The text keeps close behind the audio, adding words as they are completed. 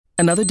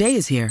Another day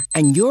is here,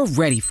 and you're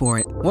ready for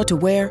it. What to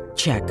wear?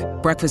 Check.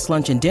 Breakfast,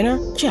 lunch, and dinner?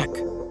 Check.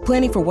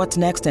 Planning for what's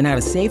next and how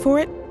to save for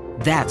it?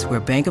 That's where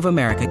Bank of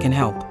America can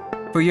help.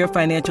 For your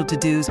financial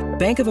to-dos,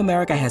 Bank of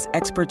America has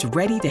experts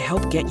ready to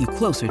help get you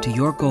closer to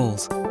your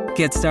goals.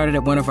 Get started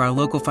at one of our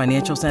local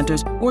financial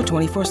centers or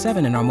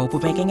 24/7 in our mobile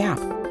banking app.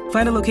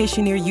 Find a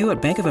location near you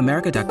at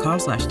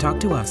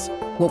bankofamerica.com/talktous.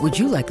 What would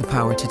you like the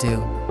power to do?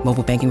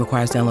 Mobile banking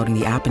requires downloading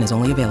the app and is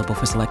only available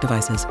for select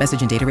devices.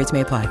 Message and data rates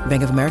may apply.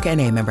 Bank of America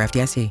N.A., member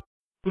FDIC.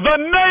 The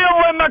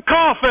nail in the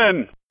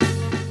coffin!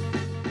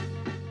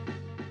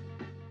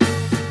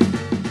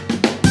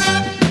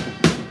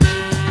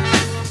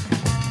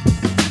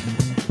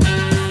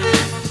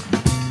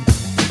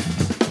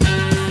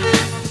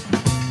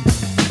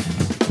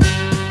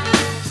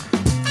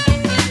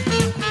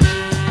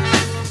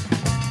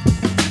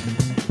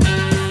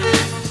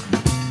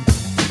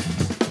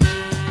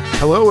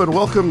 Hello and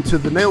welcome to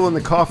The Nail in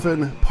the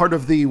Coffin, part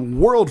of the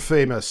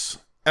world-famous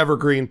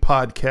Evergreen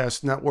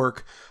Podcast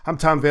Network. I'm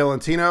Tom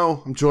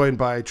Valentino. I'm joined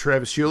by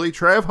Travis Hewley.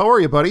 Trav, how are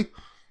you, buddy?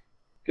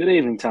 Good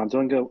evening, Tom.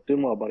 Doing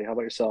well, buddy. How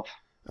about yourself?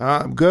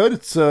 I'm good.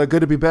 It's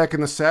good to be back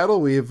in the saddle.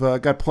 We've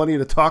got plenty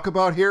to talk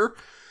about here.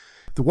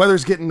 The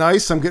weather's getting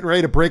nice. I'm getting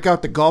ready to break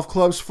out the golf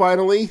clubs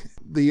finally.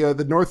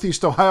 The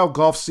Northeast Ohio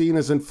golf scene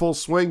is in full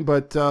swing,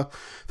 but the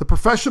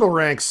professional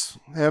ranks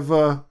have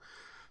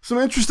some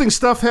interesting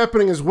stuff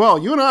happening as well.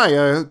 You and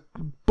I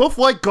both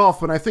like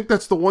golf, and I think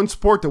that's the one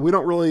sport that we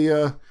don't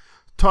really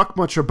talk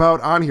much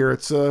about on here.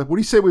 It's what do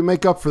you say we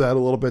make up for that a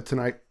little bit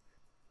tonight?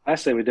 I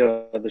say we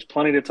do. There's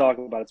plenty to talk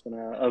about. It's been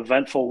an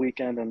eventful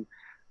weekend, and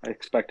I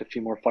expect a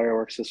few more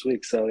fireworks this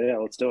week. So, yeah,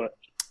 let's do it.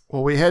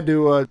 Well, we had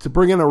to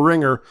bring in a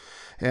ringer,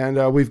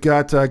 and we've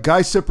got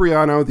Guy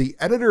Cipriano, the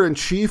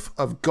editor-in-chief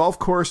of Golf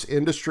Course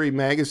Industry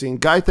Magazine.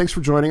 Guy, thanks for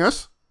joining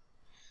us.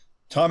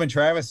 Tom and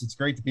Travis, it's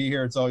great to be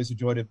here. It's always a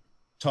joy to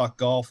talk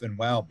golf, and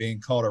wow, being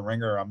called a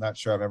ringer, I'm not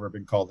sure I've ever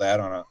been called that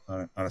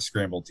on a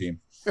scramble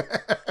team.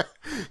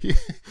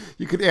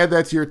 You could add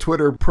that to your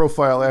Twitter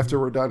profile after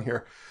we're done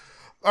here.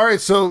 All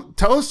right, so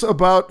tell us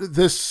about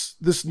this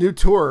new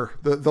tour,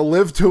 the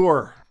LIV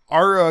Tour.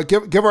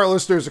 Give our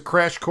listeners a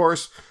crash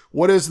course.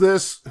 What is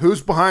this?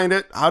 Who's behind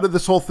it? How did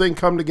this whole thing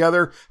come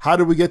together? How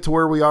did we get to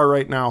where we are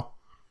right now?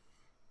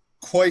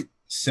 Quite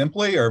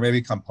simply, or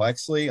maybe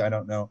complexly, I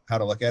don't know how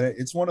to look at it.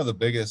 It's one of the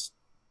biggest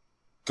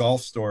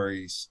golf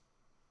stories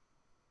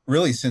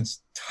really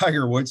since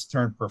Tiger Woods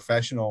turned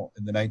professional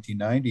in the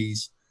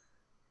 1990s.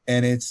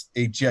 And it's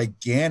a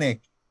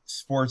gigantic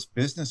sports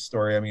business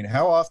story. I mean,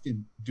 how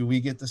often do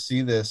we get to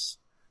see this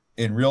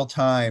in real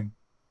time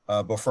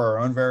before our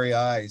own very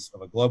eyes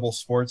of a global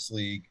sports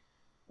league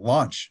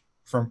launch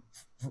from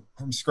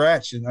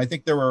scratch? And I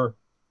think there were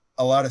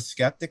a lot of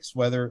skeptics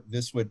whether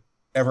this would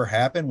ever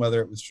happen,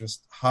 whether it was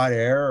just hot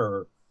air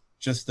or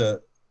just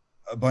a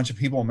bunch of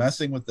people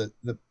messing with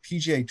the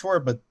PGA Tour.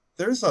 But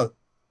there's a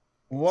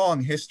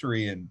long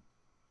history, and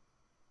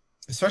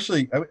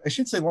especially, I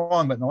should say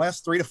long, but in the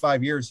last 3 to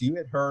 5 years, you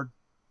had heard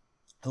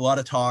a lot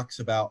of talks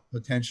about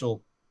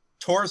potential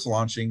tours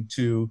launching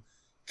to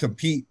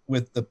compete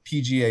with the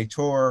PGA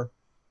Tour.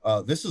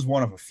 This is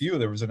one of a few.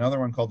 There was another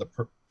one called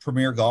the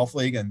Premier Golf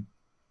League, and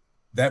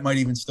that might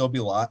even still be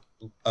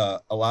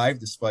alive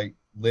despite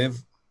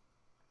LIV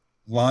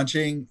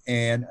launching.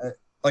 And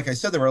like I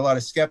said, there were a lot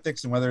of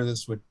skeptics on whether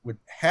this would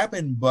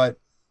happen, but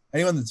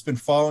anyone that's been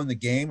following the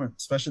game,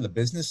 especially the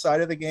business side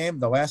of the game,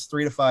 the last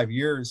 3 to 5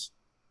 years,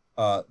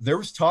 there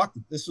was talk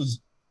that this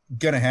was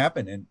going to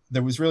happen, and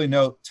there was really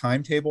no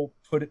timetable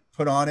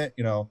put on it.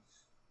 You know,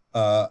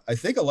 I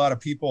think a lot of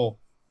people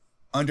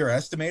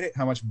underestimated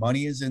how much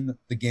money is in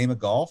the game of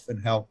golf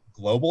and how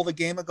global the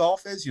game of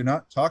golf is. You're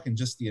not talking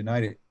just the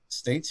United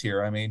States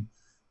here. I mean,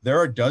 there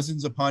are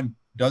dozens upon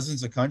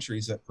dozens of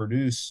countries that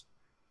produce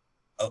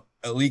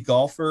elite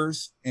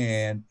golfers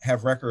and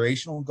have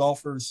recreational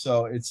golfers.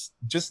 So it's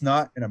just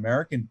not an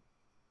American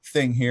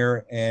thing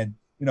here. And,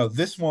 you know,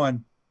 this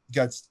one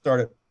got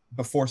started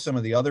before some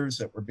of the others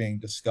that were being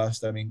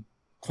discussed. I mean,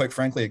 quite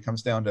frankly, it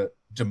comes down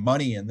to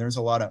money, and there's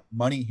a lot of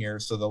money here.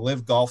 So the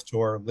LIV Golf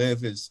Tour,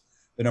 LIV is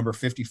the number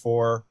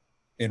 54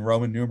 in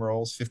Roman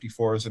numerals.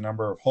 54 is the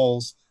number of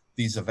holes.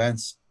 These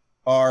events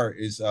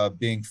is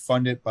being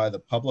funded by the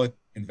Public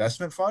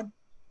Investment Fund.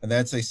 And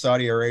that's a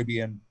Saudi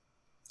Arabian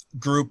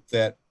group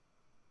that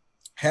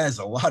has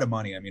a lot of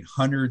money. I mean,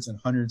 hundreds and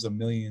hundreds of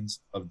millions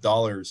of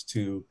dollars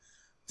to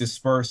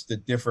disperse the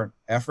different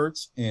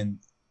efforts in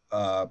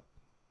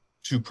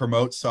to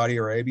promote Saudi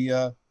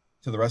Arabia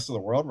to the rest of the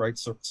world, right?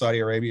 So Saudi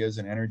Arabia is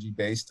an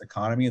energy-based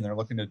economy, and they're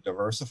looking to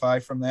diversify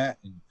from that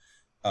and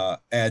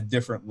add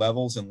different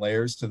levels and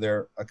layers to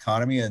their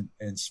economy.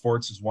 And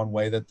sports is one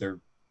way that they're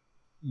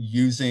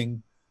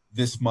using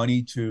this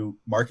money to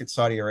market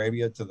Saudi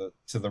Arabia to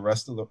the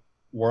rest of the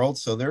world.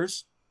 So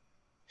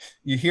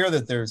you hear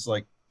that there's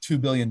like $2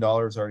 billion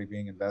already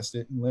being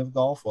invested in LIV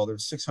Golf. Well,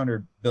 there's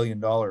 $600 billion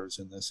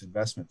in this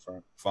investment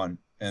fund,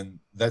 and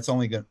that's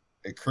only going to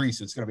increase.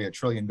 It's going to be $1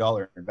 trillion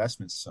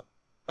investment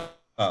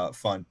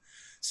fund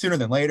sooner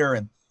than later.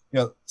 And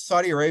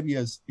Saudi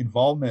Arabia's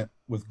involvement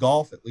with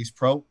golf, at least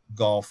pro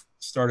golf,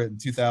 started in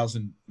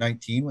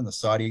 2019 when the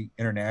Saudi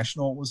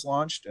International was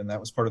launched, and that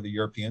was part of the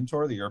European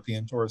Tour. The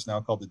European Tour is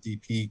now called the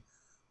DP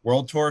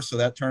World Tour. So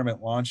that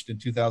tournament launched in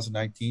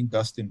 2019.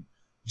 Dustin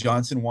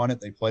Johnson won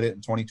it. They played it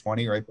in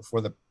 2020, right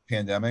before the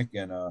pandemic,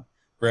 and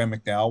Graham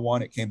McDowell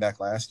won it. Came back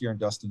last year, and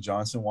Dustin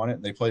Johnson won it.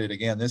 And they played it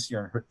again this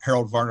year. And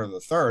Harold Varner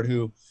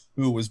III,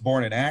 who was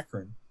born in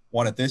Akron,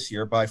 won it this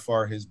year. By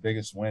far his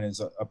biggest win as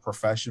a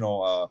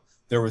professional.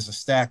 There was a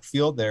stacked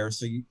field there.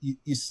 So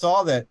you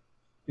saw that,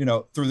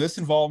 through this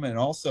involvement, and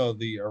also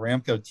the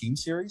Aramco Team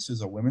Series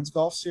is a women's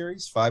golf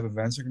series. 5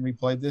 events are going to be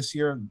played this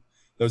year.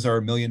 Those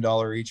are $1 million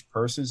each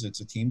purses. It's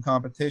a team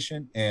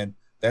competition, and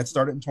that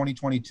started in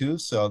 2022.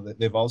 So that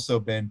they've also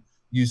been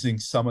using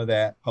some of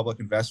that public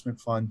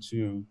investment fund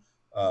to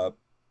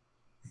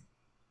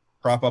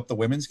prop up the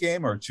women's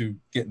game, or to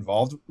get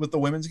involved with the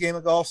women's game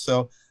of golf.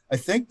 So I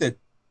think that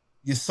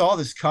you saw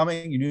this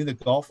coming. You knew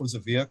that golf was a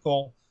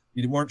vehicle.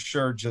 You weren't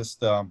sure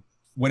just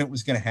when it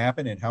was going to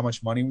happen and how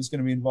much money was going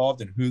to be involved,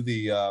 and who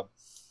the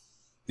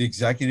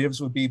executives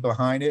would be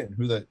behind it, and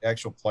who the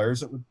actual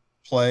players that would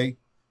play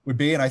would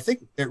be. And I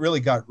think it really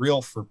got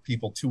real for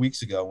people 2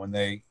 weeks ago when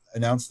they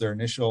announced their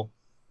initial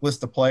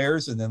list of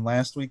players, and then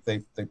last week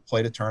they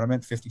played a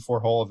tournament,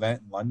 54-hole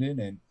event in London,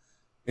 and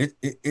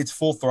it's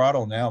full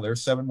throttle now.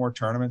 There's 7 more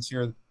tournaments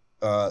here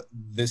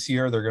this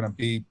year. They're going to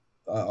be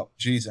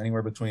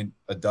anywhere between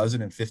a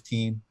dozen and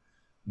 15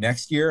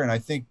 next year. And I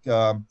think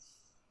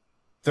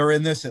they're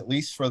in this at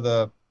least for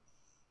the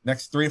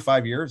next 3 to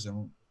 5 years,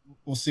 and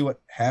we'll see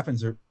what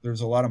happens.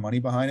 There's a lot of money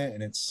behind it,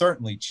 and it's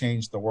certainly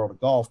changed the world of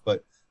golf.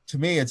 But to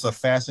me, it's a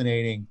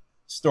fascinating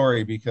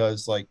story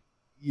because, like,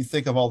 you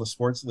think of all the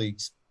sports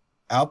leagues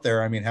out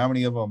there. I mean, how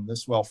many of them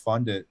this well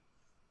funded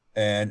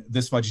and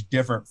this much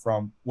different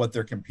from what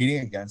they're competing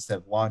against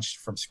have launched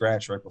from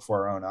scratch right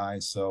before our own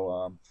eyes?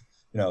 So,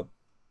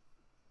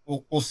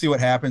 we'll see what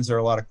happens. There are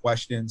a lot of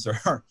questions.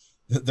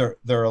 There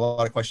are a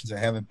lot of questions that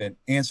haven't been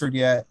answered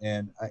yet,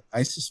 and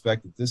I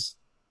suspect that this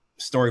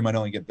story might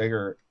only get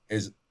bigger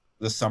as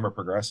the summer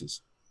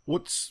progresses.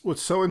 What's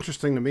so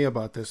interesting to me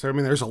about this, I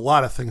mean, there's a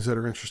lot of things that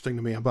are interesting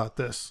to me about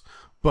this,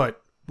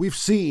 but we've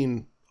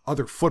seen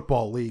other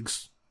football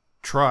leagues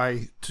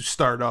try to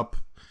start up,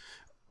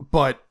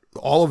 but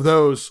all of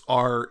those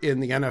are in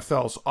the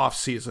NFL's off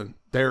season.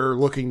 They're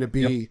looking to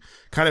be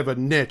kind of a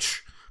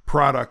niche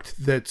product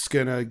that's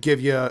going to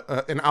give you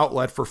an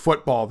outlet for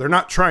football. They're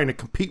not trying to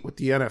compete with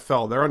the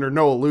NFL. They're under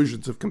no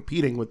illusions of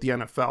competing with the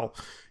NFL.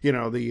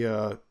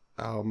 You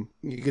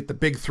get the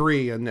big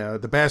 3 and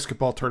the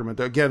basketball tournament.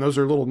 Again, those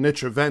are little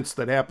niche events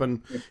that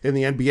happen in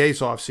the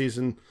NBA's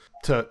offseason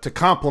to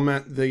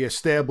complement the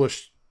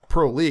established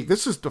pro league.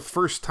 This is the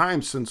first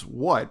time since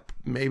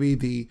maybe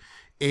the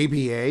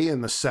ABA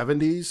in the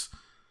 70s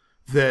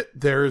that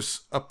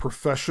there's a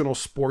professional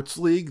sports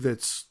league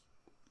that's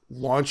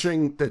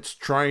launching, that's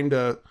trying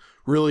to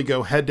really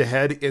go head to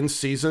head in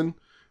season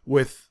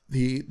with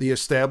the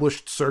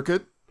established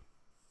circuit.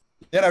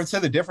 And I would say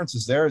the difference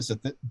is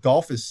that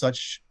golf is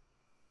such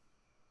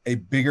a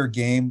bigger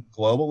game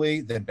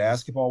globally than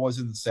basketball was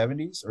in the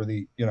 70s,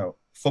 or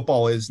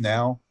football is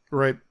now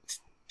right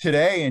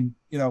today. And,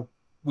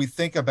 we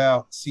think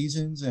about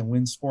seasons and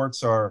when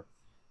sports are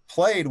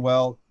played.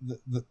 Well,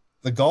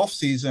 the golf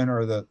season,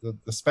 or the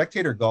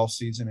spectator golf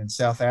season in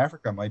South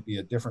Africa might be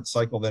a different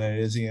cycle than it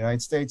is in the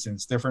United States, and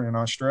it's different in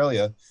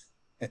Australia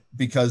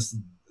because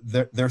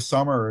their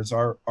summer is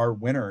our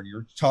winter, and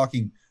you're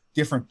talking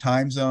different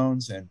time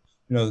zones. And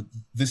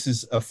this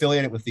is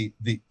affiliated with the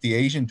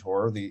Asian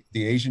Tour. The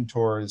Asian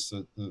Tour is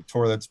the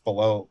tour that's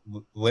below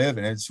LIV,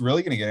 and it's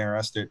really going to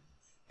get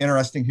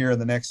interesting here in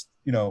the next,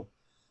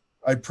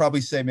 I'd probably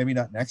say maybe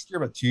not next year,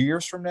 but 2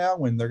 years from now,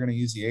 when they're going to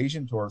use the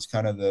Asian Tour as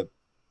kind of the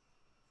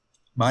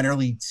minor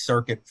league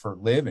circuit for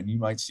LIV, and you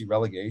might see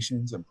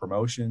relegations and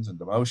promotions and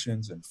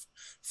demotions and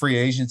free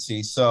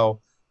agency.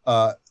 So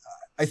I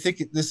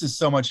think this is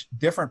so much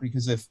different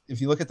because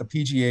if you look at the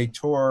PGA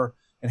Tour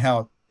and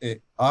how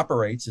it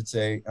operates, it's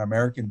an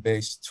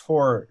American-based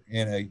tour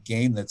in a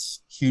game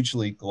that's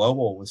hugely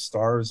global with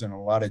stars in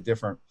a lot of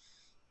different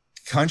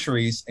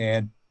countries,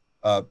 and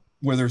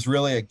where there's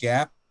really a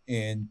gap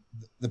in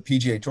the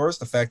PGA Tour is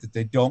the fact that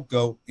they don't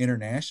go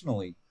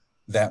internationally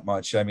that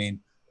much. I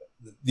mean,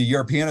 the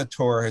European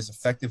Tour has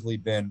effectively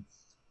been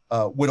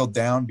whittled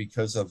down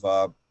because of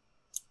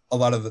a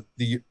lot of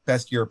the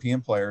best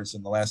European players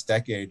in the last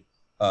decade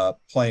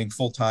playing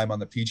full time on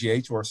the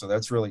PGA Tour. So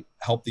that's really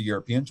helped the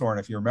European Tour. And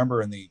if you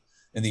remember in the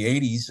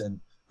 80s and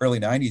early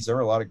 90s, there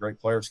were a lot of great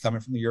players coming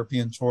from the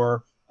European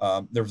Tour.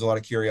 There was a lot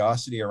of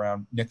curiosity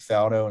around Nick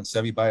Faldo and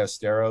Seve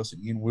Ballesteros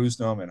and Ian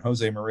Woosnam and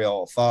Jose Maria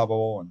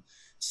Olazabal and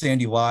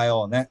Sandy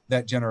Lyle and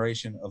that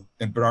generation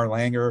and Bernard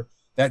Langer.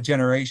 That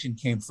generation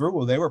came through.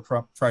 Well, they were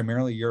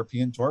primarily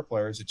European Tour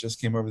players that just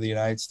came over to the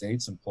United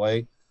States and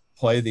play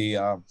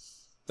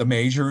the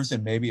majors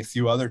and maybe a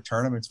few other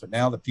tournaments. But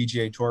now the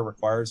PGA Tour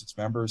requires its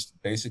members to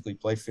basically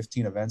play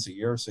 15 events a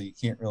year, so you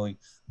can't really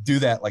do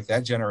that like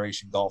that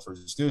generation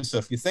golfers do. So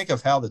if you think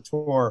of how the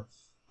tour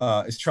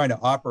is trying to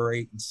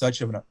operate in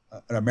such an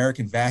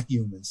American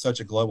vacuum in such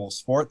a global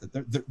sport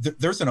that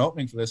there's an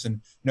opening for this.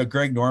 And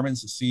Greg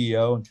Norman's the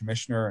CEO and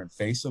commissioner and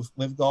face of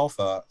LIV Golf,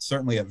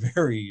 certainly a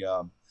very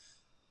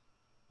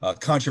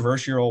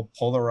controversial,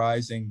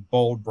 polarizing,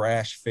 bold,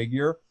 brash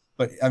figure.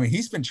 But I mean,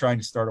 he's been trying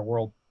to start a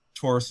world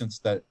tour since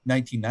the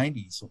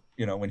 1990s.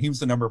 When he was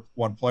the number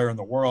one player in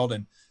the world,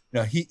 and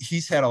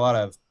he's had a lot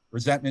of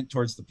resentment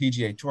towards the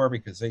PGA Tour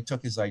because they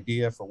took his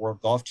idea for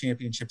World Golf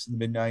Championships in the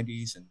mid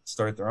 90s and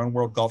started their own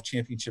World Golf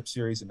Championship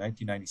Series in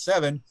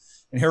 1997.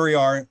 And here we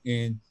are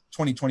in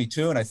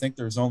 2022, and I think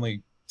there's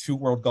only 2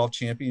 World Golf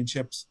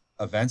Championships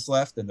events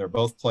left, and they're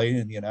both played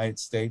in the United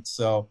States.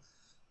 So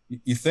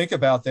you think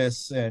about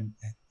this and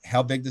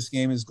how big this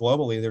game is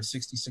globally. There's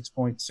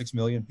 66.6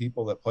 million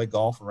people that play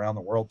golf around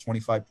the world.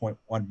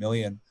 25.1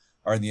 million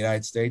are in the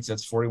United States.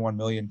 That's 41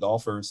 million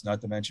golfers, not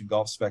to mention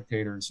golf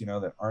spectators,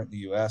 that aren't in the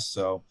U.S.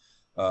 So,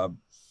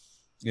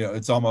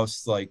 it's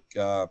almost like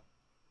I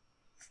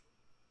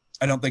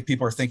don't think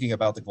people are thinking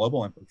about the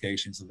global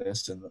implications of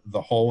this and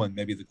the whole and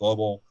maybe the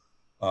global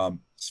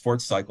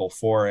sports cycle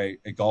for a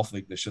golf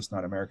league that's just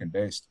not American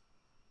based.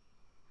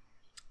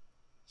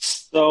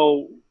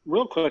 So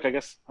real quick, I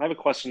guess I have a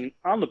question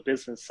on the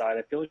business side.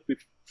 I feel like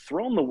we've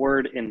thrown the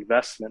word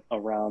investment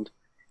around,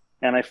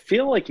 and I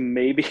feel like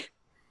maybe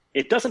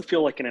it doesn't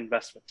feel like an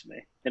investment to me.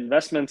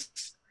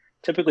 Investments,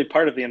 typically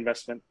part of the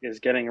investment is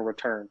getting a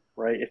return,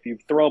 right? If you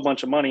throw a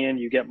bunch of money in,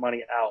 you get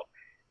money out.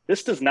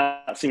 This does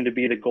not seem to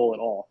be the goal at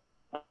all.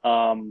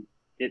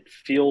 It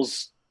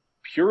feels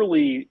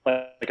purely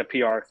like a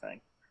PR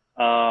thing.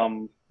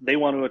 They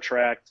want to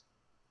attract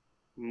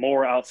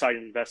more outside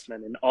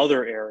investment in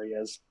other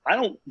areas. I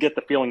don't get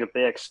the feeling that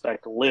they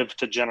expect LIV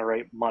to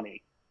generate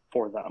money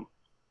for them.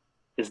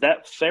 Is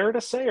that fair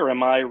to say, or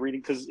am I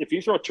reading? Because if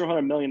you throw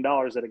 $200 million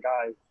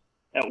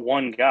at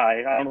one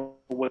guy, I don't know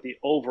what the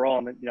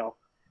overall,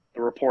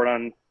 the report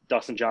on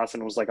Dustin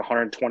Johnson was like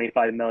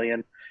 125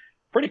 million.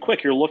 Pretty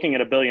quick, you're looking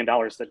at $1 billion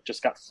that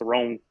just got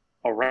thrown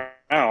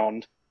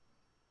around.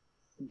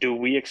 Do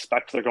we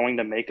expect they're going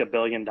to make $1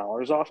 billion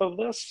off of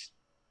this?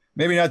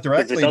 Maybe not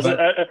directly,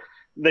 but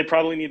they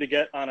probably need to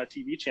get on a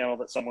TV channel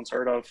that someone's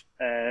heard of.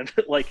 And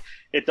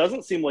it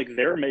doesn't seem like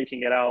they're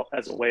making it out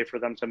as a way for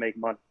them to make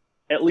money,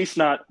 at least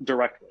not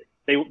directly.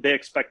 They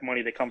expect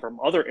money to come from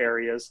other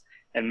areas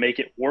and make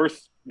it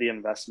worth the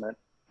investment.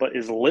 But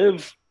is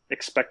LIV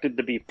expected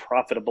to be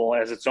profitable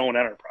as its own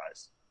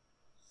enterprise?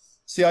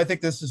 See, I think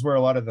this is where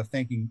a lot of the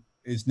thinking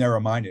is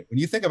narrow-minded. When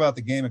you think about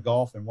the game of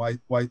golf and why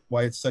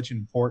it's such an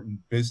important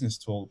business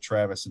tool,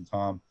 Travis and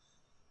Tom,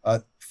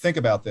 think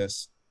about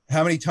this.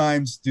 How many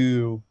times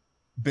do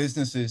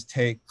businesses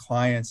take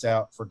clients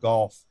out for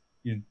golf,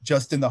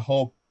 just in the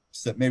hopes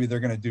that maybe they're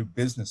going to do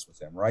business with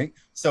them, right?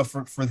 So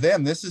for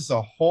them, this is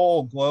a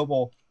whole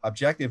global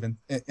objective. And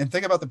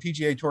think about the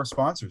PGA Tour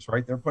sponsors,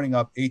 right? They're putting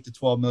up $8 to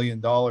 $12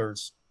 million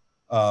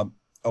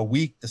a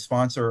week to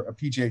sponsor a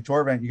PGA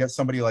Tour event. You got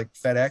somebody like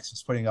FedEx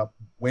who's putting up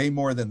way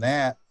more than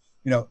that.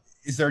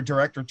 Is there a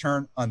direct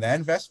return on that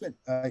investment?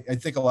 I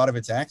think a lot of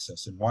it's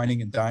access and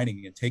wining and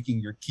dining and taking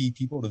your key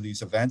people to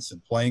these events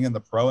and playing in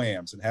the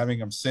pro-ams and having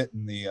them sit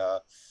in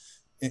the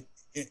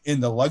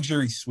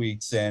luxury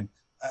suites. And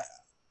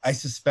I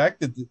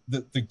suspect that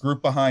the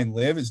group behind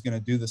LIV is going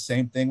to do the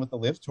same thing with the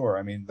LIV Tour.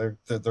 I mean, they're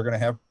going to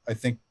have, I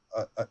think,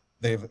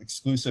 they have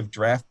exclusive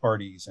draft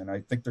parties, and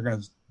I think they're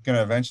going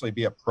to eventually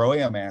be a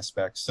pro-am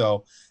aspect.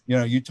 So,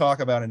 you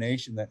talk about a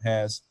nation that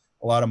has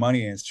a lot of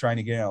money and is trying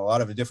to get in a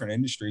lot of different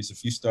industries.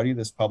 If you study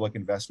this public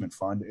investment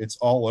fund, it's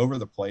all over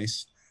the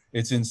place.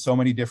 It's in so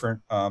many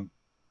different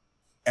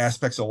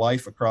aspects of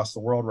life across the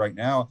world right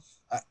now.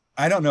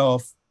 I don't know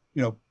if,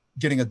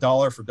 getting a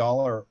dollar for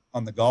dollar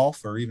on the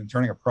golf or even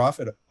turning a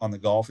profit on the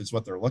golf is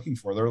what they're looking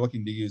for. They're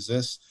looking to use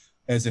this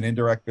as an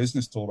indirect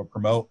business tool to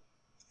promote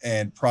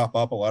and prop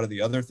up a lot of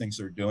the other things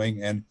they're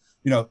doing. And,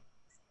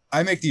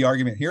 I make the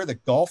argument here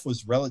that golf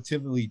was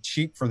relatively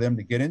cheap for them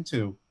to get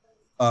into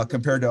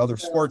compared to other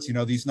sports.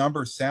 These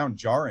numbers sound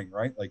jarring,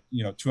 right? Like,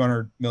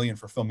 $200 million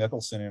for Phil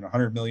Mickelson and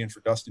 $100 million for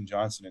Dustin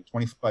Johnson and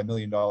 $25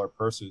 million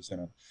purses.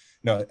 And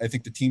I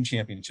think the team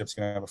championship's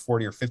going to have a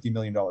 $40 or $50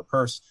 million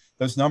purse.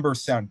 Those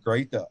numbers sound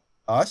great to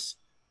us,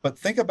 but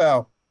think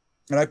about,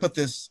 and I put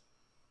this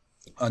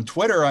on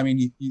Twitter. I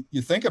mean,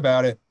 you think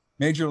about it,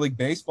 Major League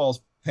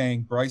Baseball's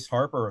paying Bryce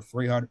Harper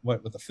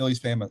with the Phillies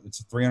paying, it's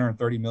a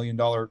 $330 million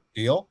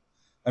deal.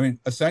 I mean,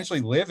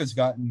 essentially LIV has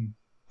gotten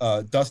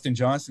Dustin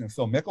Johnson and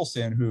Phil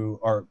Mickelson, who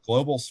are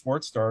global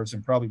sports stars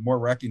and probably more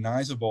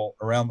recognizable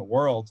around the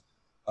world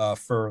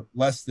for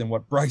less than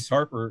what Bryce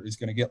Harper is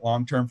going to get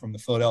long-term from the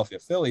Philadelphia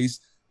Phillies.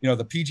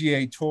 The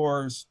PGA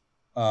Tour's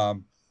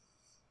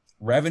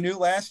revenue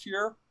last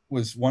year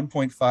was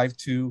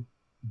 $1.52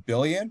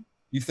 billion.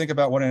 You think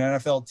about what an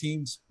NFL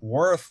team's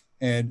worth,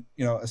 and,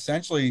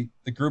 essentially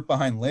the group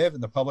behind LIV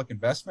and the Public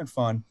Investment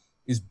Fund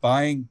is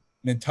buying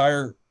an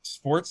entire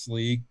sports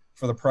league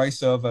for the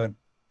price of an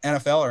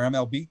NFL or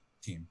MLB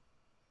team.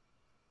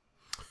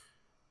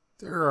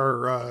 There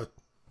are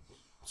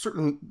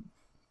certain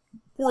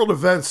world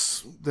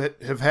events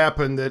that have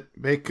happened that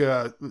make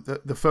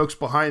the folks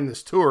behind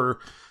this tour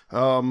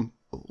a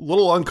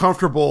little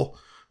uncomfortable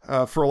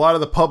for a lot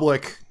of the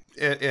public,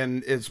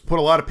 and it's put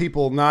a lot of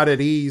people not at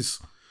ease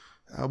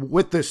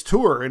with this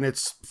tour. And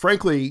it's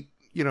frankly,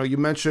 you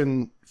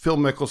mentioned Phil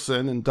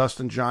Mickelson and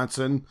Dustin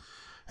Johnson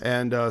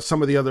and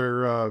some of the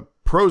other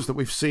pros that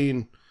we've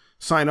seen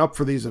sign up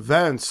for these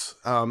events.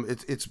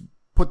 It's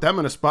put them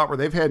in a spot where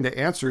they've had to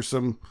answer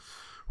some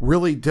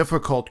really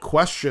difficult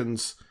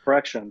questions.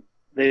 Correction.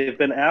 They've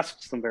been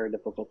asked some very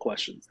difficult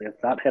questions. They have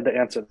not had to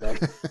answer them.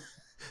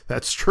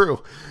 That's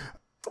true.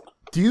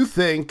 Do you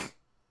think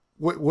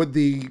would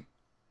the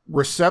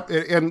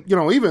and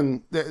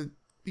even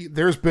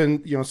there's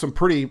been some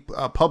pretty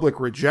public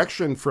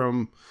rejection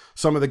from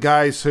some of the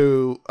guys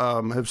who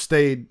have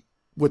stayed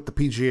with the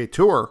PGA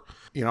Tour.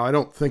 I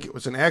don't think it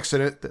was an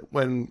accident that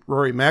when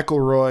Rory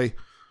McIlroy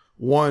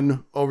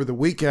won over the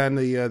weekend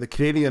the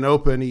Canadian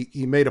Open,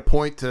 he made a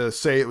point to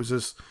say it was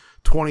his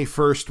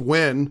 21st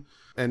win.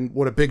 And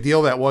what a big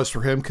deal that was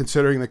for him,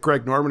 considering that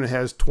Greg Norman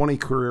has 20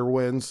 career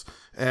wins.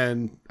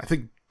 And I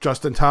think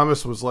Justin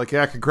Thomas was like,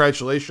 yeah,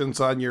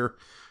 congratulations on your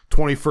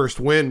 21st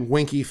win,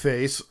 winky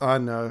face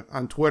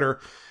on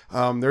Twitter.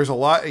 There's a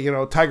lot,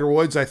 Tiger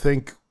Woods, I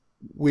think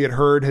we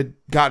had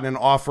gotten an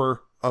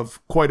offer of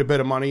quite a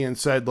bit of money and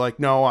said like,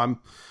 no, I'm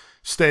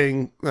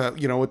staying,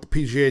 with the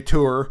PGA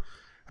Tour.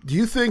 Do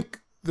you think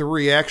the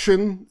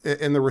reaction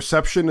and the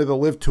reception of the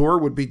LIV Tour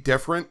would be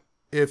different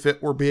if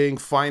it were being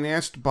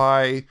financed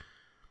by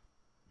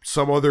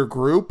some other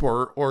group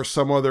or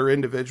some other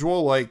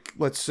individual? Like,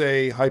 let's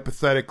say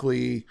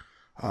hypothetically,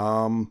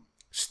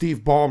 Steve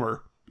Ballmer,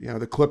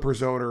 the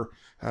Clippers owner,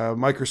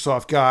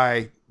 Microsoft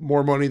guy,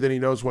 more money than he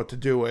knows what to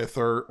do with,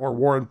 or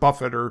Warren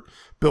Buffett or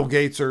Bill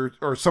Gates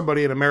or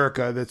somebody in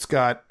America that's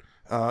got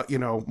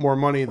more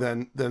money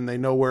than they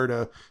know where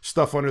to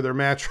stuff under their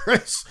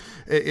mattress.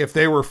 If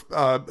they were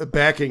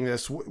backing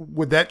this,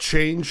 would that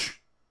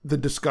change the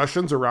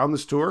discussions around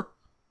this tour?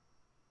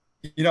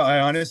 I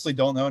honestly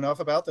don't know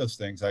enough about those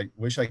things. I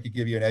wish I could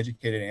give you an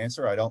educated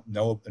answer. I don't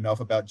know enough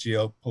about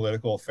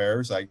geopolitical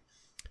affairs. And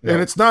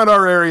it's not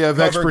our area of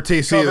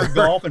expertise either. Cover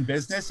golf and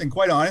business. And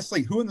quite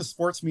honestly, who in the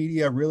sports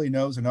media really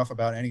knows enough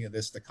about any of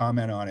this to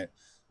comment on it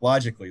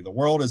logically? The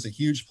world is a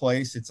huge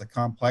place. It's a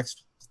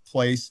complex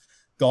place.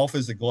 Golf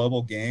is a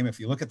global game. If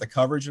you look at the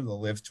coverage of the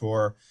LIV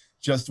Tour,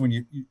 just when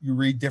you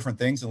read different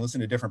things and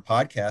listen to different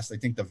podcasts, I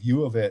think the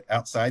view of it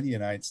outside the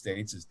United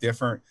States is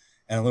different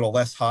and a little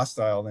less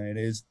hostile than it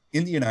is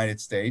in the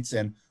United States.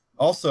 And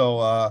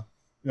also,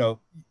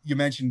 you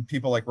mentioned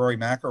people like Rory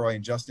McIlroy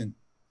and Justin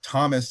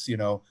Thomas,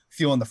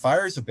 feeling the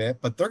fires a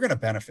bit, but they're going to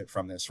benefit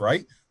from this,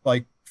 right?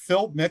 Like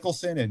Phil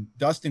Mickelson and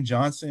Dustin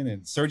Johnson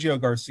and Sergio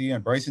Garcia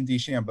and Bryson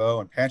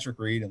DeChambeau and Patrick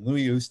Reed and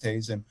Louis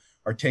Oosthuizen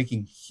are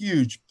taking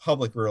huge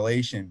public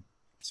relation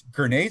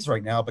grenades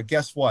right now. But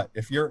guess what?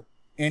 If you're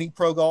any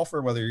pro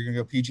golfer, whether you're going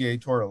to go PGA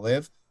Tour or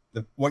LIV,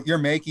 what you're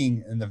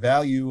making and the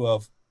value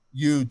of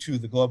you to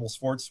the global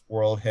sports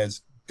world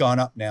has gone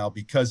up now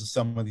because of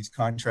some of these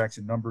contracts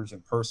and numbers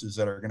and purses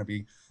that are going to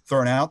be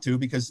thrown out to,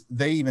 because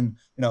they even,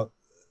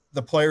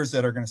 the players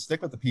that are going to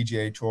stick with the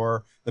PGA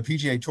Tour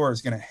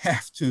is going to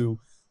have to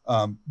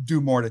do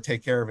more to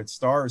take care of its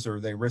stars, or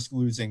they risk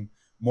losing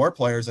more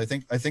players. I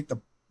think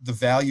the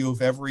value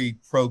of every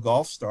pro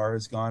golf star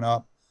has gone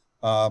up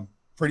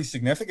pretty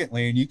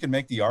significantly. And you can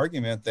make the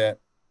argument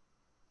that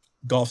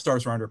golf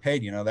stars are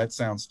underpaid. That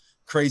sounds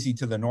crazy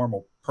to the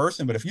normal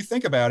person, but if you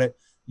think about it,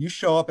 you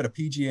show up at a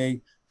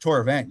PGA Tour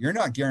event, you're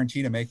not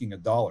guaranteed of making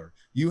 $1.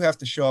 You have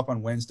to show up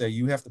on Wednesday.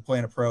 You have to play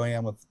in a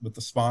pro-am with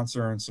the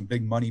sponsor and some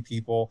big money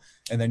people.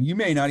 And then you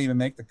may not even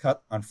make the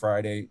cut on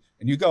Friday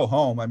and you go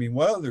home. I mean,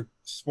 what other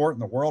sport in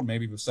the world,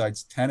 maybe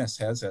besides tennis,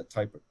 has that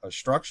type of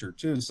structure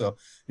too? So,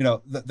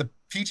 the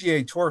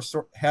PGA Tour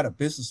had a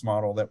business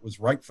model that was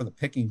ripe for the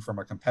picking from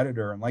a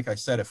competitor. And like I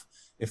said,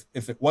 if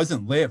it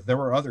wasn't LIV, there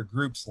were other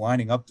groups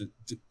lining up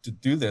to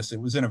do this.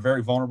 It was in a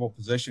very vulnerable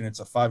position. It's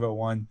a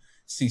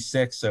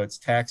 501c6, so it's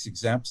tax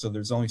exempt. So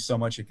there's only so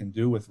much it can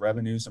do with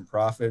revenues and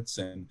profits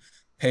and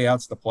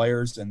payouts to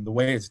players. And the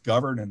way it's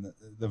governed and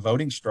the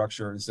voting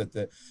structure is that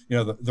the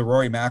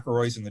Rory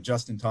McIlroys and the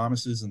Justin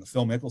Thomases and the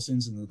Phil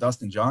Mickelsons and the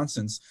Dustin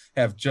Johnsons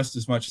have just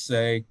as much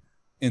say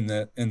in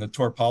the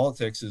tour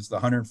politics as the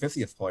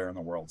 150th player in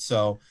the world.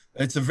 So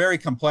it's a very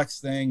complex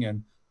thing.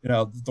 And,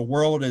 the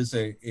world is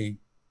a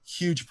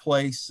huge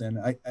place. And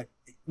I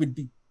would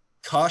be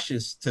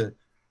cautious to,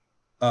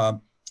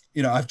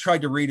 I've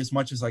tried to read as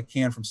much as I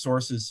can from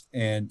sources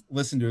and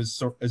listen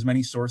to as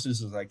many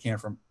sources as I can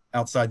from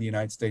outside the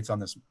United States on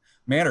this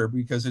matter,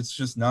 because it's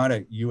just not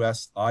a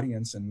U.S.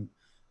 audience. And,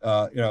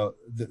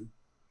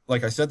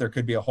 like I said, there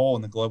could be a hole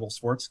in the global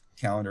sports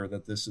calendar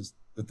that this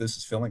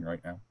is filling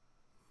right now.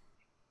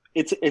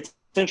 It's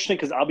interesting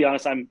because I'll be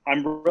honest, I'm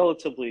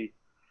relatively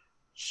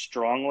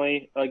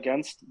strongly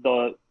against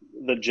the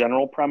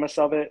general premise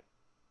of it,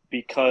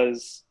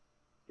 because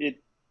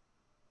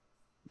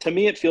to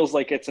me, it feels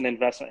like it's an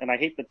investment, and I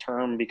hate the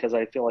term because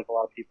I feel like a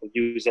lot of people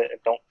use it and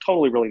don't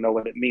totally really know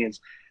what it means,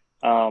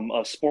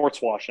 of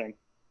sports washing.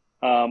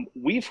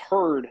 We've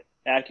heard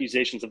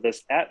accusations of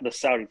this at the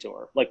Saudi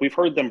tour. Like we've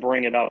heard them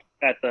bring it up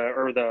at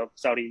the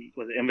Saudi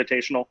was it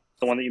Invitational,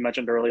 the one that you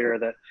mentioned earlier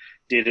that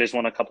DJ's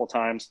won a couple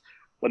times.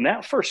 When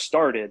that first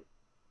started,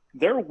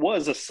 there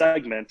was a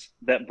segment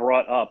that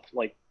brought up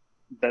like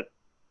that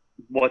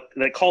what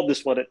they called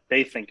this what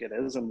they think it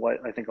is and what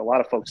I think a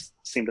lot of folks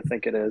seem to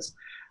think it is,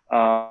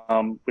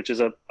 which is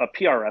a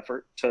PR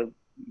effort to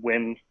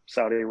win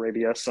Saudi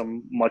Arabia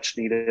some much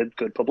needed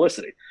good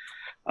publicity.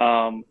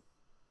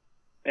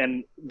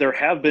 And there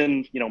have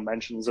been,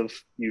 mentions of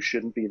you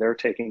shouldn't be there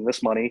taking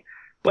this money,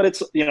 but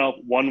it's,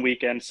 one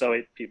weekend.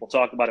 So people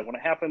talk about it when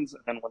it happens.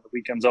 And then when the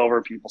weekend's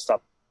over, people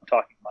stop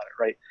talking about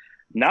it, right?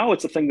 Now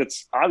it's a thing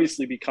that's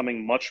obviously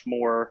becoming much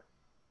more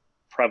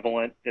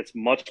prevalent. It's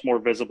much more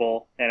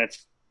visible and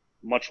it's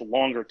much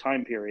longer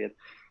time period.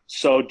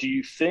 So do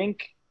you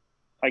think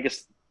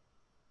it's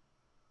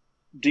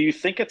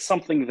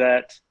something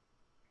that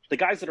the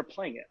guys that are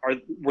playing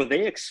it, were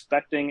they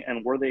expecting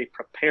and were they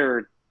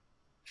prepared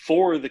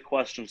for the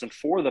questions and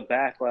for the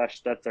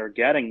backlash that they're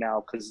getting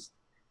now? Because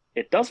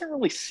it doesn't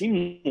really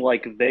seem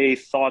like they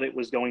thought it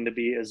was going to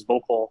be as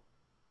vocal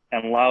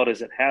and loud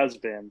as it has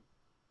been.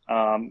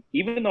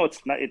 Even though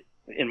it's not,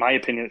 in my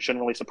opinion, it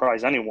shouldn't really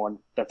surprise anyone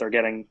that they're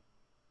getting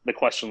the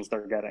questions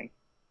they're getting.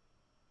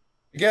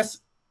 I guess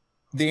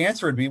the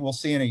answer would be we'll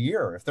see in a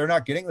year. If they're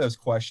not getting those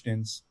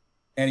questions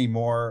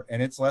anymore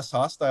and it's less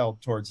hostile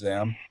towards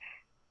them,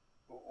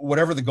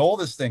 whatever the goal of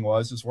this thing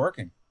was is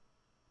working.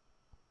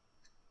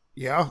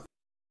 Yeah.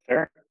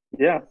 Fair.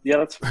 Yeah,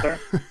 that's fair.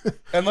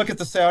 And look at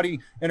the Saudi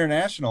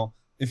International.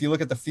 If you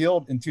look at the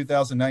field in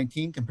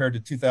 2019 compared to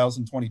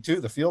 2022,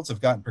 the fields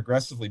have gotten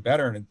progressively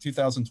better. And in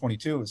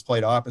 2022, it was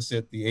played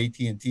opposite the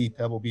AT&T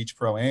Pebble Beach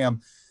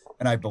Pro-Am.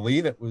 And I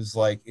believe it was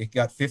like it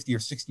got 50 or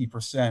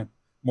 60%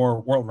 more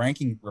world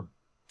ranking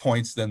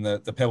points than the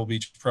Pebble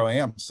Beach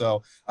Pro-Am.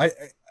 So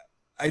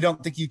I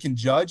don't think you can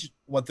judge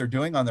what they're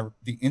doing on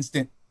the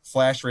instant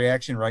flash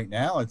reaction right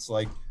now. It's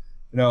like,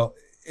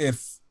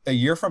 if a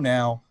year from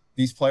now,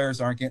 these players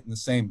aren't getting the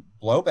same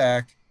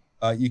blowback,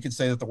 you could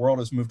say that the world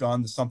has moved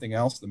on to something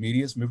else. The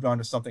media has moved on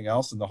to something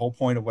else. And the whole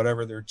point of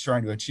whatever they're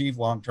trying to achieve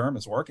long-term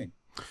is working.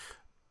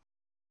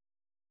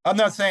 I'm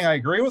not saying I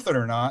agree with it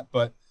or not,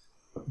 but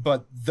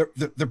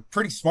they're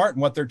pretty smart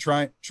in what they're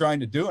trying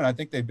to do. And I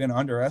think they've been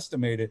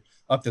underestimated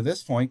up to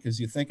this point, because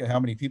you think of how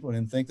many people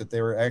didn't think that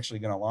they were actually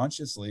going to launch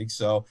this league.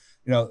 So,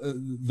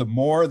 the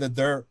more that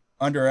they're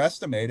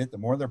underestimated, the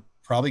more they're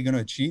probably going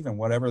to achieve in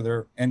whatever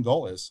their end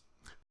goal is.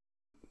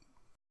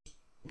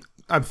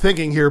 I'm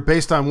thinking here,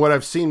 based on what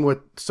I've seen with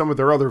some of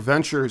their other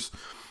ventures,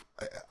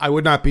 I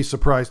would not be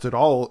surprised at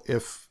all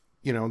if,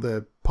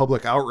 the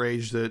public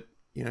outrage that,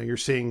 you're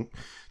seeing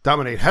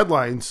dominate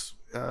headlines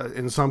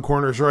in some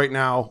corners right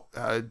now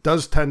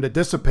does tend to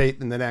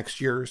dissipate in the next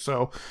year or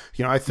so.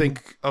 I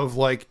think of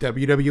like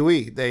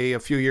WWE. They, a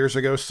few years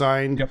ago,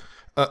 signed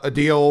a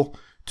deal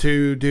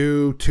to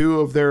do 2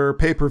 of their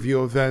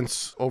pay-per-view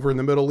events over in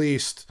the Middle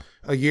East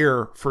a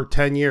year for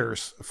 10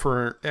 years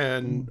for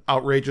an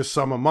outrageous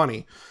sum of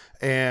money.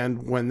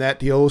 And when that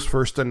deal was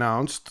first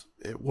announced,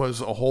 it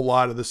was a whole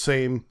lot of the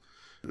same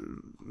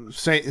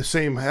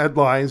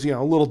headlines, a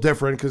little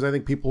different, because I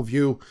think people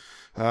view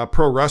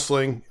pro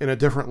wrestling in a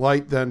different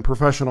light than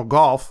professional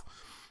golf,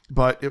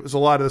 but it was a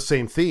lot of the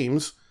same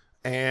themes.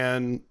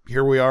 And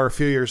here we are a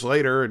few years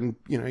later, and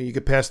you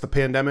get past the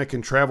pandemic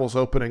and travel's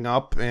opening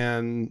up,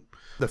 and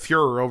the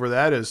furor over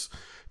that has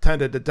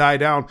tended to die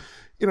down.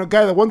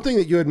 Guy, the one thing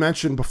that you had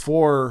mentioned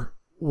before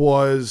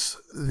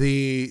was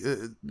the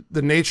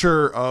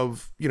nature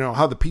of,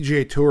 how the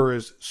PGA Tour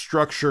is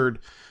structured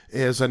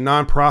as a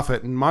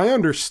nonprofit. And my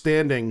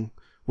understanding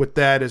with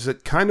that is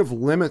it kind of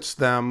limits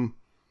them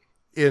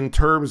in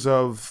terms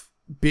of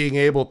being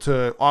able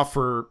to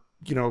offer,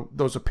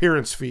 those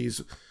appearance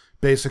fees,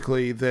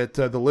 basically, that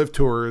the LIV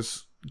Tour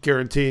is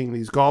guaranteeing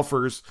these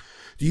golfers.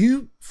 Do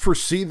you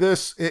foresee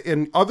this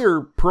in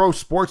other pro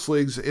sports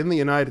leagues in the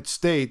United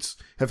States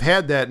have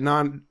had that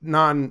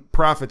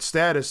non-profit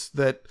status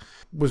that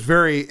was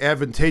very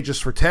advantageous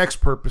for tax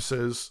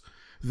purposes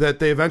that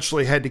they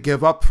eventually had to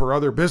give up for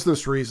other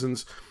business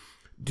reasons?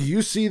 Do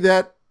you see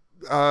that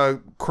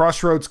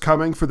crossroads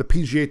coming for the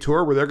PGA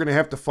Tour where they're going to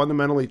have to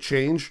fundamentally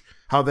change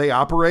how they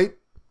operate?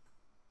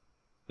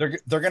 They're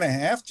going to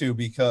have to,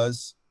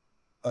 because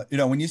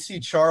when you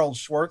see Charles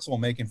Schwartzel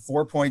making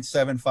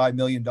 $4.75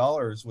 million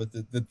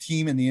with the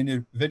team and the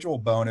individual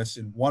bonus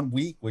in 1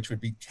 week, which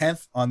would be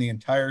 10th on the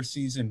entire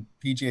season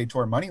PGA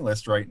Tour money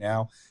list right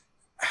now,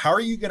 how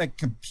are you going to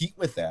compete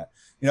with that?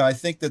 I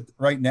think that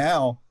right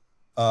now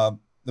the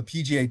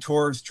PGA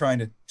Tour is trying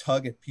to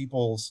tug at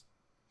people's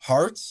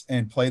hearts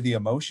and play the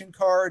emotion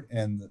card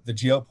and the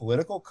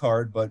geopolitical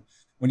card. But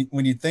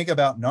when you think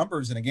about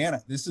numbers, and again,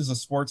 this is a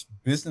sports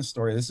business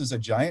story. This is a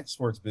giant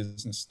sports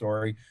business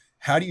story.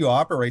 How do you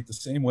operate the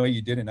same way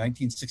you did in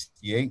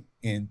 1968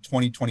 in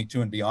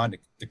 2022 and beyond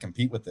to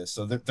compete with this?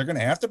 So they're going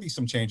to have to be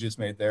some changes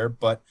made there,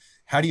 but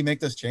how do you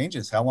make those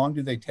changes? How long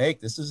do they take?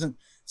 This isn't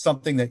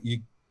something that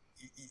you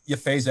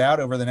phase out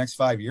over the next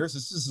 5 years.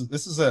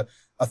 This is a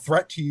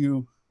threat to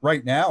you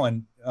right now.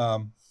 And,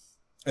 you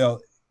know,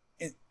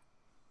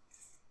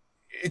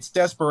 it's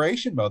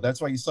desperation mode. That's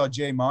why you saw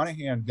Jay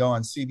Monahan go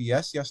on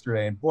CBS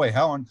yesterday, and boy,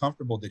 how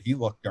uncomfortable did he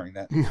look during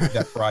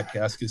that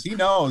broadcast, because he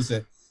knows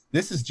that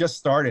this has just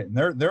started,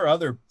 and there are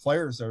other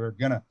players that are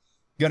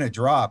gonna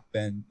drop.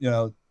 And you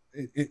know,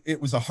 it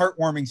was a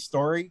heartwarming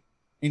story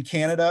in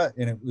Canada,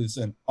 and it was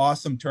an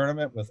awesome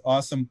tournament with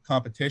awesome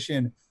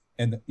competition.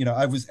 And you know,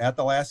 I was at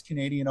the last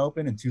Canadian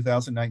Open in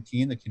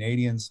 2019. The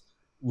Canadians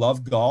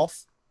love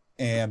golf,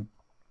 and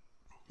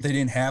they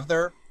didn't have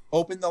their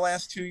Open the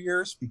last 2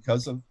 years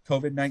because of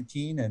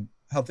COVID-19 and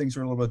how things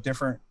are a little bit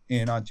different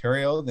in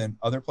Ontario than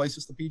other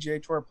places the PGA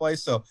Tour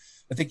plays. So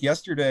I think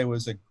yesterday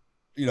was a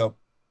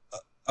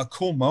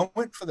cool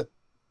moment for the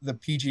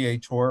PGA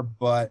Tour.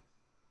 But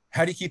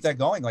how do you keep that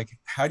going? Like,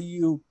 how do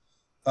you,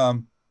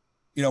 when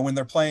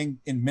they're playing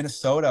in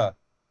Minnesota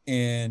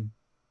in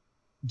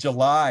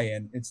July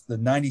and it's the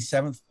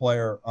 97th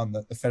player on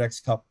the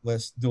FedEx Cup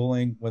list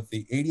dueling with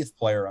the 80th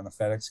player on the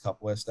FedEx Cup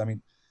list. I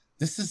mean,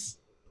 this is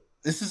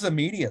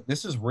immediate.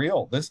 This is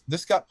real.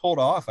 This got pulled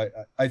off.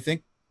 I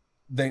think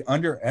they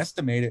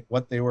underestimated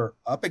what they were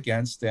up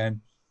against.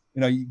 And,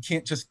 you know, you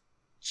can't just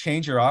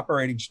change your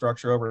operating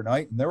structure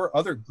overnight. And there were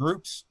other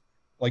groups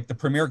like the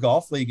Premier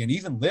Golf League, and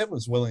even LIV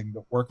was willing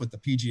to work with the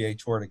PGA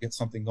Tour to get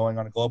something going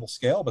on a global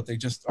scale, but they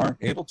just aren't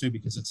able to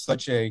because it's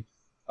such a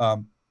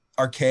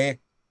archaic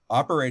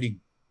operating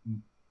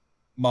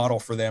model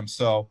for them.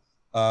 So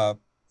I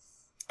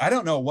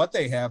don't know what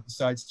they have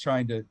besides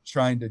trying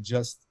to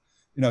just,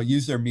 you know,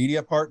 use their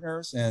media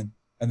partners and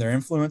their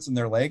influence and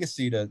their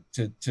legacy to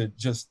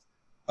just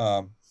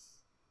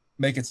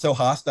make it so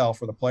hostile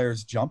for the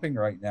players jumping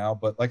right now.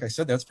 But like I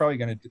said, that's probably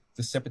going to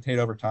dissipate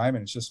over time,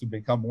 and it's just going to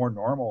become more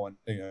normal. And,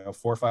 you know,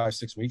 4, 5,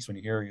 6 weeks when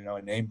you hear, you know,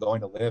 a name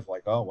going to LIV,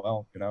 like, oh,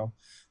 well, you know,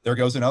 there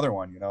goes another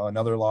one, you know,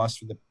 another loss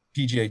for the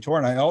PGA Tour.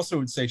 And I also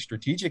would say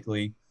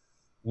strategically,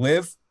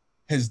 LIV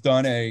has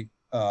done a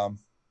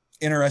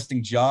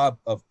interesting job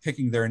of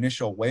picking their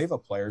initial wave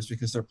of players,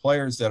 because they're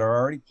players that are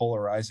already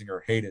polarizing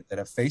or hated, that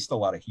have faced a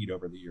lot of heat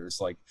over the years.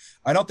 Like,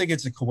 I don't think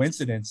it's a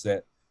coincidence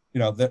that, you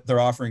know, that they're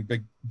offering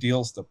big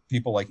deals to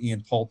people like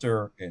Ian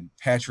Poulter and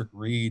Patrick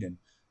Reed and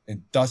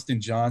Dustin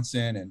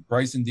Johnson and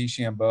Bryson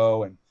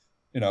DeChambeau and,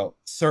 you know,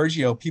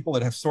 Sergio, people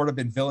that have sort of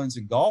been villains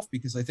in golf,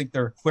 because I think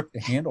they're equipped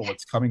to handle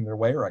what's coming their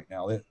way right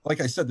now.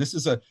 Like I said, this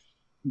is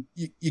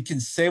you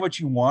can say what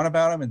you want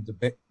about them and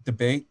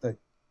debate that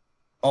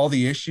all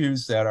the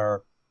issues that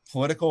are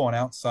political and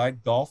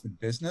outside golf and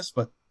business,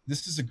 but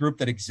this is a group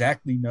that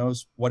exactly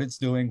knows what it's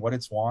doing, what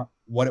it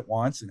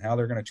wants, and how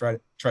they're going to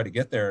try to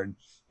get there. And,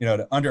 you know,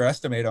 to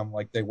underestimate them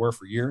like they were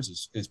for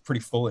years is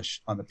pretty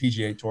foolish on the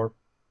PGA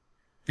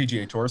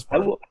Tour's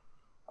part.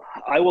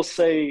 I will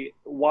say,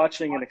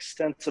 watching an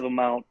extensive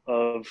amount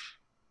of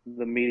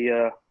the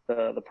media,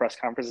 the press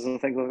conferences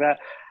and things like that,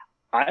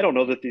 I don't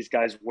know that these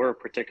guys were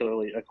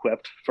particularly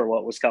equipped for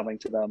what was coming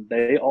to them.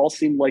 They all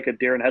seemed like a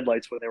deer in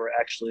headlights when they were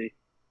actually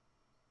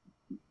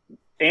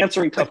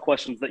answering tough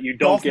questions that you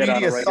don't get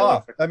on a regular.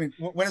 Soft. I mean,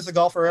 when does a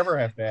golfer ever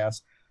have to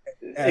ask?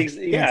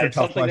 It's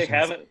something they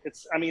haven't.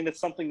 It's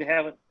something they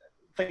haven't.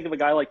 Think of a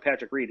guy like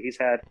Patrick Reed. He's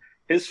had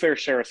his fair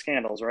share of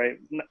scandals, right?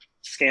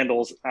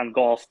 Scandals on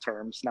golf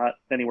terms, not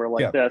anywhere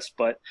like this,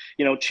 but,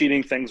 you know,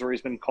 cheating things where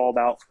he's been called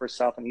out for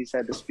stuff and he's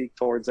had to speak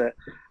towards it.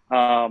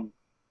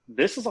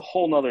 This is a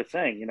whole nother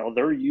thing. You know,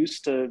 they're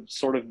used to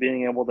sort of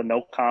being able to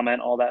no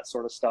comment, all that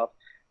sort of stuff.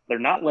 They're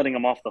not letting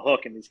them off the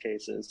hook in these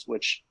cases,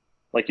 which,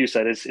 like you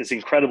said, is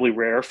incredibly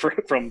rare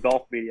from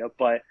golf media.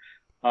 But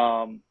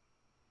I'm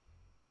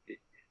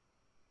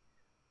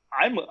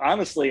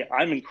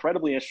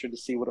incredibly interested to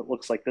see what it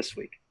looks like this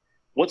week.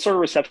 What sort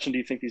of reception do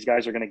you think these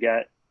guys are going to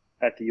get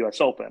at the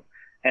U.S. Open?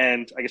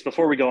 And I guess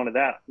before we go into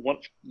that, what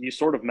you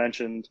sort of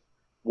mentioned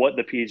what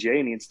the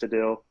PGA needs to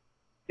do.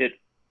 It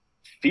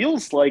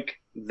feels like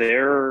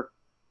their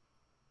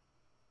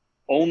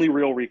only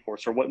real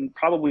recourse, or what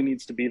probably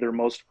needs to be their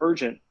most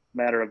urgent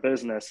matter of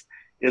business,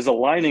 is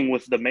aligning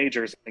with the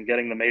majors and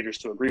getting the majors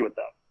to agree with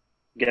them,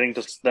 getting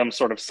to them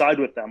sort of side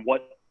with them.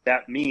 What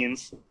that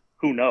means,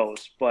 who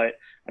knows? But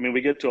I mean,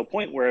 we get to a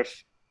point where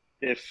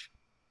if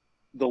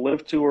the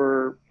LIV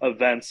Tour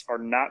events are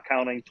not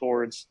counting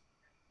towards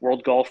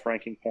world golf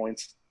ranking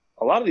points,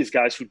 a lot of these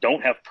guys who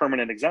don't have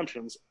permanent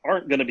exemptions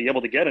aren't going to be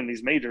able to get in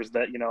these majors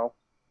that, you know,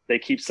 they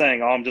keep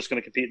saying, oh, I'm just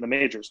going to compete in the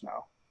majors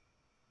now.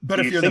 But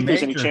Do if you you're think the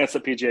there's major, any chance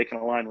that PGA can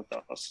align with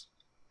those?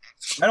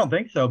 I don't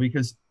think so,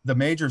 because the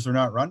majors are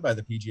not run by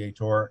the PGA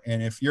Tour.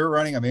 And if you're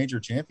running a major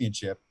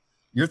championship,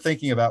 you're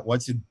thinking about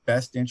what's in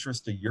best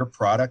interest of your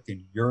product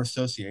and your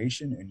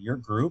association and your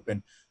group.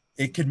 And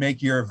it could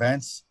make your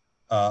events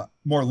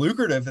more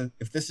lucrative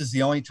if this is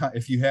the only time,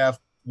 if you have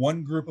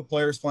one group of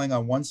players playing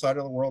on one side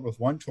of the world with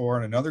one tour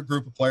and another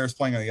group of players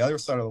playing on the other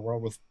side of the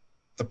world with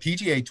the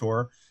PGA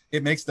Tour,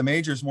 it makes the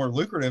majors more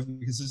lucrative,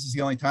 because this is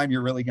the only time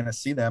you're really going to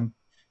see them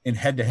in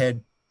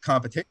head-to-head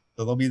competition.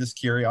 So there'll be this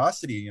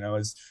curiosity, you know,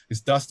 is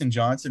Dustin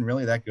Johnson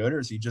really that good, or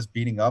is he just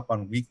beating up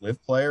on weak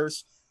LIV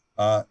players?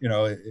 You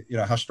know,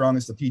 how strong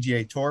is the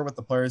PGA Tour with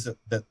the players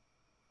that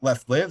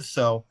left LIV?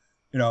 So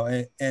you know,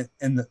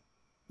 and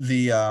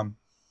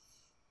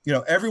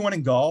everyone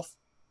in golf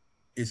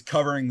is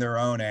covering their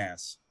own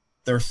ass.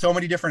 There are so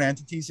many different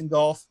entities in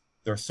golf.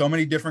 There are so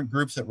many different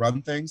groups that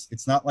run things.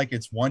 It's not like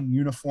it's one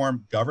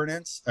uniform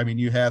governance. I mean,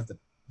 you have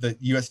the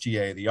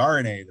USGA, the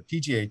RNA, the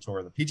PGA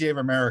Tour, the PGA of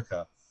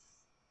America,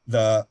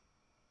 the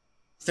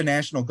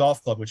National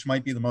Golf Club, which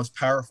might be the most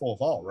powerful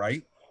of all,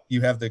 right?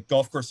 You have the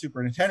Golf Course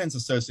Superintendents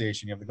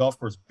Association, you have the Golf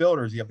Course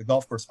Builders, you have the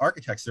Golf Course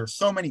Architects. There are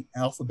so many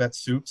alphabet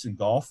soups in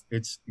golf.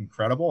 It's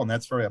incredible, and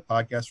that's probably a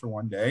podcast for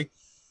one day.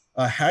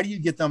 How do you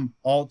get them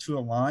all to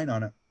align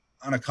on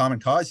a common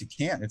cause? You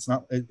can't.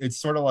 It's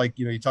sort of like,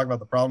 you talk about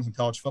the problems in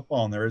college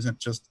football, and there isn't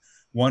just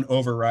one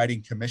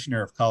overriding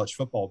commissioner of college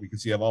football,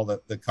 because you have all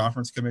the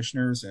conference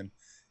commissioners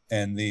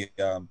and the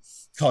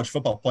college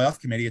football playoff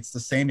committee. It's the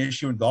same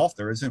issue in golf.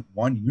 There isn't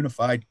one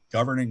unified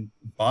governing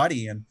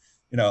body, and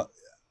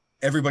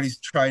everybody's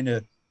trying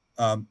to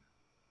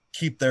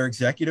keep their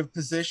executive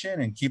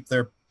position and keep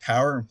their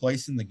power in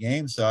place in the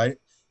game. So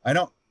I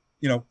don't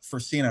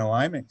foresee an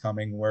alignment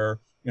coming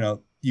where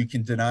you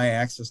can deny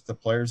access to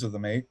players of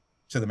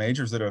to the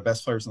majors that are the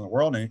best players in the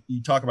world. And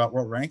you talk about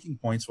world ranking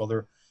points. Well,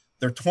 there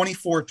are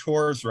 24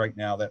 tours right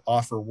now that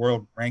offer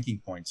world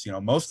ranking points.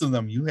 Most of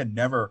them you had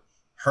never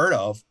heard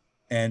of.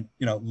 And,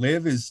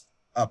 LIV is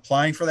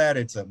applying for that.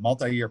 It's a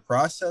multi-year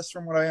process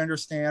from what I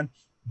understand,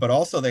 but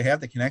also they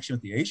have the connection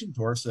with the Asian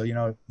Tour. So,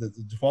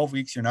 the 12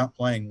 weeks you're not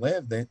playing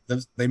LIV,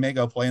 they may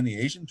go play in the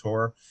Asian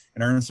Tour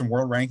and earn some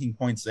world ranking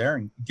points there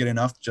and get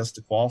enough just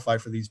to qualify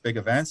for these big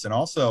events. And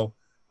also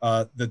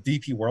the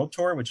DP World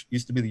Tour, which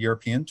used to be the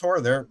European Tour,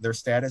 their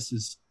status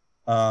is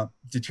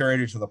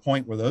deteriorated to the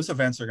point where those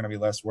events are going to be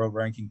less world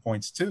ranking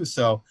points too.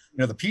 So,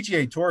 the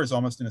PGA Tour is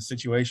almost in a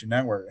situation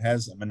now where it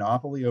has a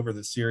monopoly over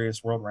the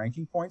serious world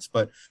ranking points.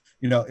 But,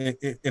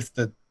 if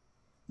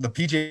the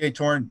PGA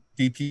Tour and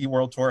DP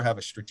World Tour have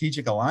a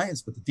strategic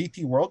alliance, but the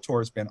DP World Tour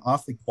has been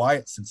awfully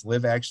quiet since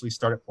LIV actually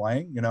started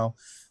playing.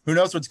 Who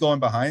knows what's going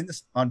behind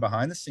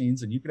the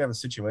scenes, and you could have a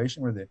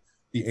situation where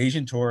the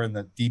Asian Tour and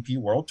the DP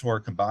World Tour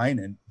combine,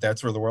 and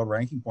that's where the world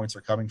ranking points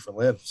are coming for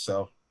LIV.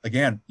 So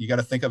again, you got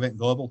to think of it in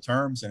global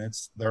terms, and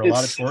there are a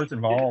lot of tours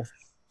involved,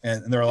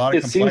 and there are a lot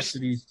of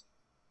complexities.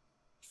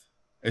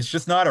 It's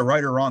just not a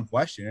right or wrong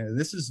question.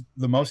 This is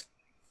the most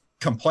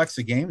complex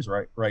of games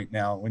right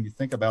now when you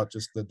think about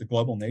just the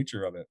global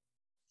nature of it.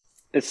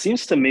 It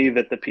seems to me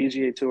that the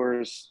PGA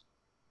Tours,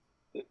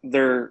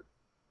 their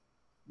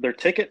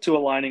ticket to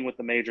aligning with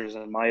the majors,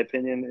 in my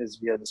opinion, is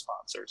via the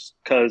sponsors.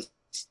 Because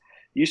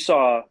you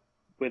saw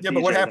with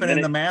but what happened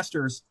in the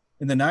Masters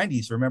in the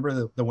 90s?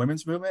 Remember the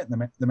women's movement?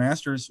 The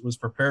Masters was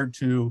prepared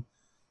to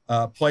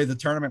play the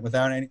tournament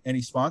without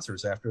any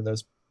sponsors after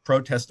those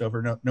protests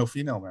over no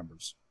female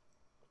members.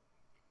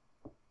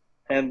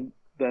 And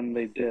then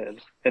they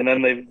did. And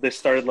then they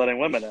started letting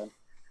women in.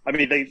 I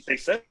mean, they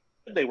said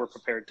they were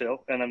prepared to,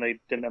 and then they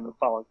didn't end up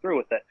following through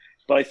with it.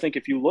 But I think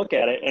if you look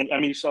at it, and I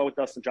mean, you saw with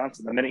Dustin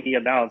Johnson, the minute he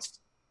announced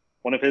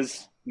one of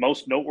his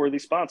most noteworthy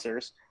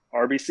sponsors,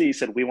 RBC,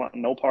 said, we want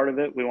no part of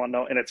it. We want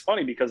no. And it's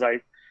funny because I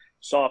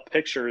saw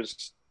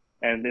pictures,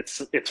 and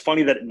it's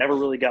funny that it never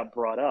really got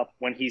brought up.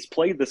 When he's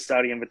played the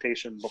Saudi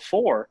Invitation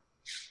before,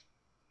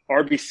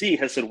 RBC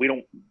has said, we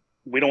don't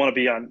want to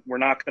be on, we're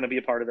not going to be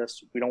a part of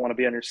this. We don't want to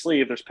be on your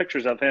sleeve. There's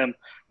pictures of him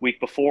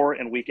week before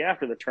and week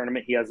after the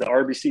tournament. He has the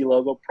RBC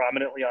logo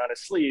prominently on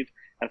his sleeve.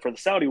 And for the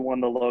Saudi one,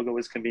 the logo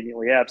is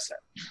conveniently absent.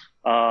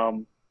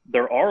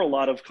 There are a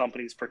lot of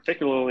companies,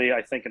 particularly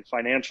I think in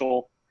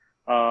financial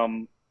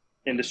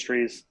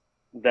industries,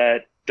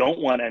 that don't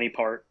want any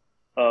part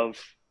of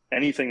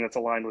anything that's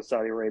aligned with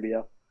Saudi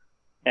Arabia.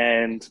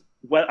 And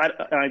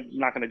I'm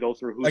not going to go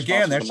through who's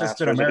again, that's just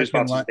an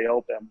American line. The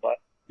Open, but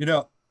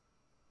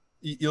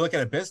you look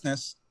at a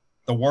business,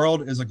 the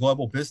world is a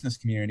global business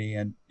community,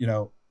 and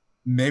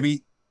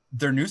maybe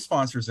there are new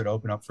sponsors that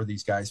open up for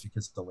these guys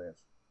because of the LIV.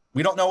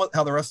 We don't know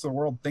how the rest of the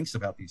world thinks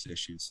about these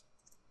issues.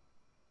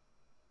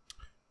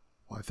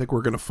 Well, I think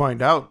we're going to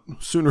find out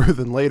sooner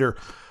than later.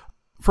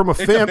 It's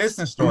a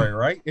business story,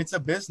 right? It's a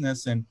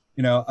business, and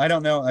I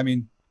don't know. I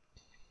mean,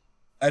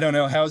 I don't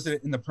know, how is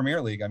it in the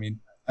Premier League? I mean,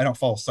 I don't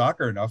follow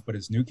soccer enough, but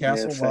has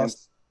Newcastle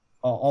lost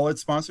all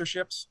its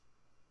sponsorships?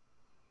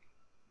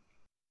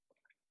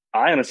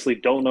 I honestly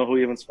don't know who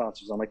even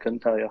sponsors them. I couldn't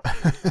tell you.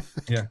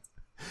 Yeah.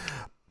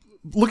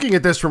 Looking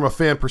at this from a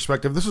fan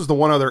perspective, this is the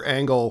one other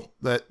angle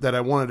that I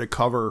wanted to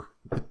cover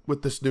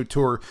with this new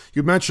tour.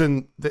 You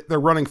mentioned that they're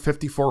running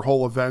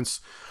 54-hole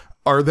events.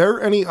 Are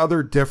there any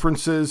other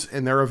differences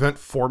in their event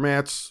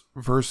formats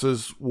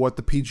versus what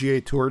the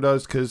PGA Tour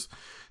does? Because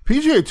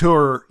PGA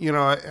Tour,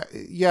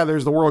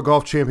 there's the World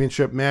Golf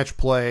Championship match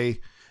play,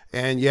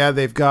 and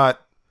they've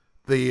got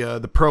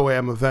the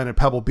Pro-Am event at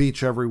Pebble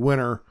Beach every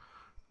winter.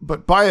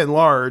 But by and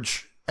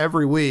large,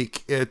 every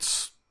week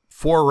it's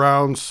 4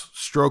 rounds,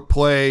 stroke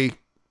play,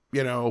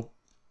 low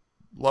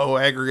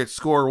aggregate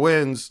score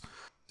wins.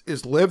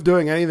 Is LIV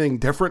doing anything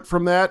different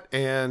from that?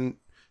 And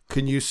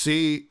can you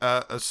see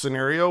a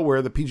scenario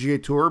where the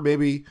PGA Tour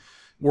maybe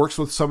works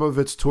with some of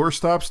its tour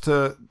stops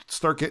to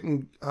start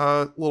getting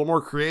a little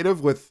more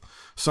creative with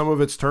some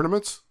of its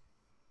tournaments?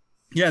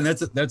 Yeah, and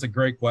that's a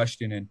great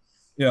question. And,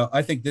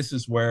 I think this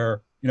is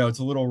where, it's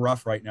a little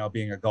rough right now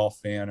being a golf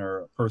fan or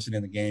a person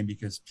in the game,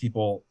 because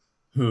people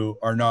who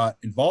are not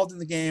involved in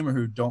the game or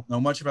who don't know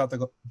much about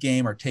the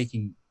game are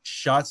taking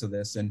shots of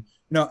this. And,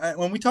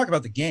 when we talk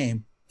about the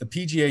game, the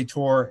PGA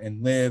Tour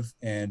and LIV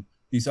and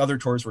these other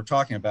tours we're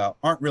talking about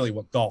aren't really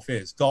what golf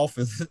is. Golf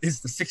is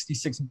the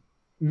 66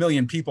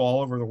 million people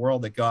all over the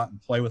world that go out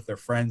and play with their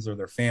friends or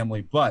their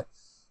family. But,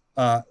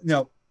 I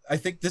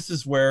think this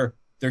is where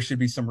there should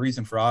be some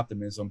reason for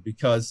optimism,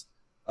 because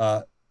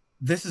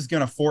this is going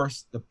to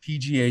force the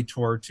PGA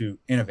Tour to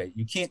innovate.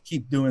 You can't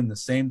keep doing the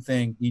same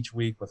thing each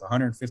week with a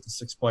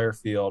 156 player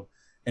field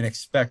and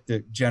expect to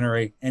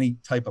generate any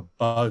type of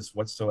buzz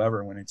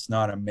whatsoever when it's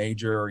not a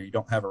major, or you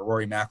don't have a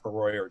Rory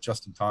McIlroy or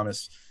Justin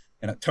Thomas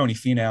and a Tony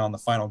Finau in the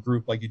final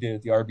group like you did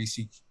at the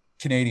RBC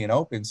Canadian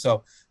Open.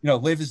 So,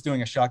 LIV is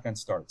doing a shotgun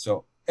start.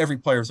 So every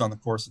player's on the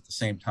course at the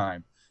same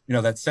time.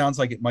 That sounds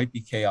like it might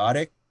be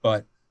chaotic,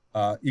 but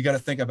you got to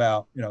think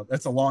about,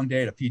 that's a long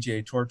day at a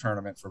PGA Tour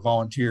tournament for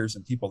volunteers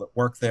and people that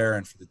work there,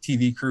 and for the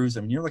TV crews.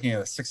 I mean, you're looking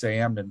at a 6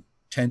 a.m. to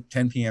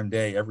 10 p.m.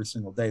 day every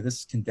single day. This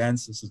is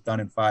condensed. This is done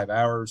in 5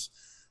 hours.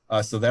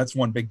 So that's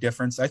one big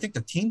difference. I think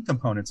the team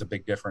component's a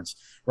big difference.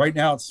 Right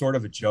now, it's sort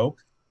of a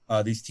joke.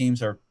 These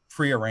teams are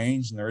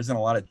prearranged and there isn't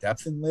a lot of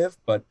depth in LIV,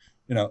 but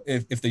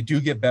if they do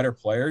get better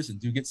players and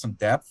do get some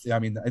depth, I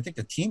mean, I think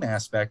the team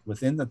aspect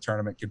within the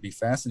tournament could be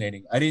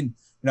fascinating.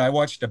 I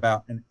watched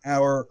about an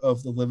hour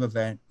of the LIV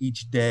event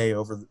each day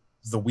over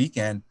the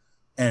weekend,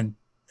 and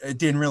it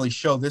didn't really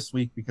show this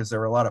week because there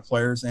were a lot of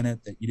players in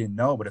it that you didn't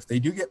know. But if they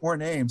do get more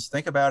names,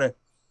 think about it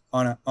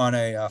on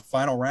a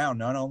final round.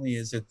 Not only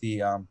is it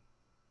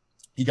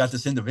you got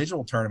this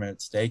individual tournament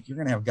at stake, you're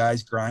going to have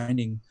guys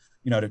grinding,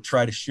 to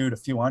try to shoot a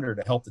few under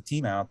to help the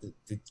team out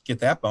to get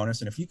that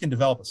bonus. And if you can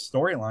develop a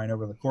storyline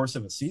over the course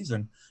of a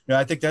season,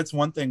 I think that's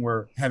one thing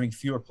where having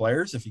fewer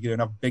players, if you get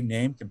enough big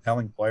name,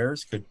 compelling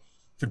players, could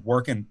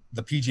work in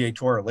the PGA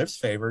Tour or LIV's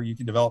favor. You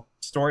can develop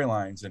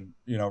storylines and,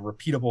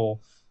 repeatable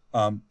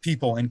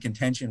people in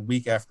contention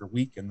week after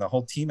week. And the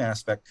whole team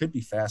aspect could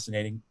be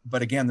fascinating.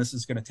 But again, this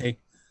is going to take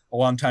a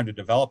long time to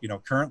develop.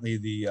 Currently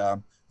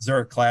the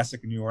Zurich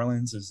Classic in New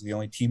Orleans is the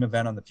only team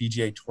event on the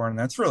PGA Tour, and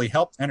that's really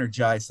helped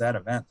energize that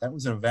event. That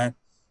was an event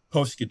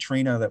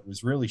post-Katrina that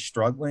was really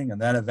struggling, and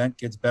that event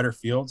gets better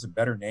fields and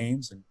better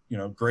names and,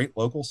 great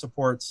local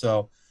support.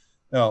 So,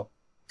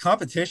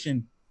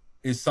 competition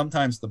is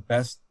sometimes the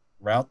best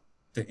route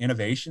to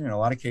innovation. In a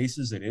lot of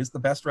cases, it is the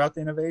best route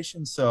to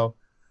innovation. So,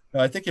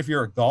 I think if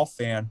you're a golf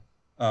fan,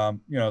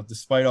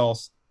 despite all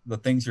the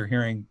things you're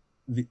hearing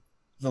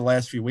the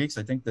last few weeks,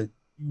 I think that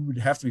you would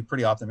have to be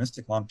pretty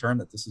optimistic long term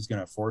that this is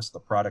going to force the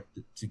product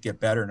to get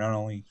better, not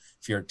only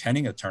if you're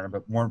attending a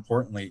tournament, but more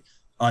importantly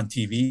on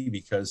TV,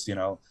 because did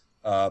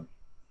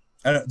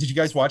you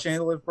guys watch any of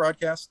the LIV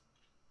broadcast?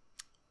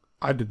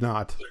 I did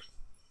not.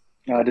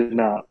 I did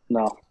not.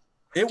 No.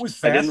 It was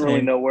I fascinating. didn't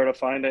really know where to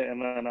find it, and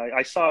then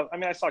I saw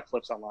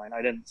clips online.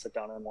 I didn't sit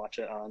down and watch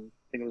it on.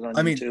 I think it was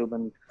on YouTube,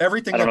 and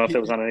everything. I don't know if it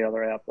was on any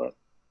other app, but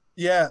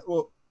yeah,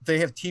 well, they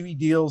have TV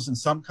deals and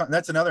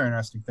that's another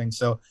interesting thing.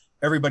 So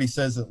everybody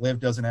says that LIV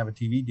doesn't have a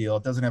TV deal.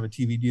 It doesn't have a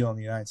TV deal in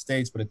the United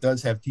States, but it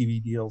does have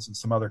TV deals in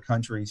some other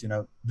countries.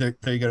 There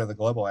you go to the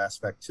global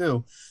aspect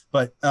too.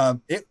 But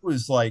it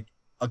was like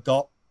a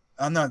golf.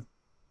 I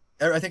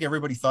think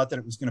everybody thought that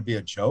it was going to be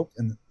a joke,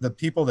 and the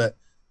people that.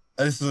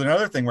 This is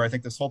another thing where I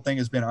think this whole thing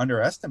has been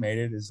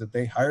underestimated, is that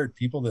they hired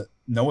people that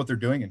know what they're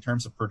doing in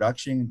terms of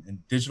production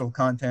and digital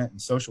content and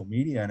social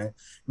media. And it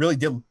really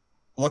did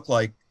look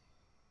like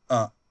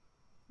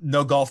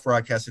no golf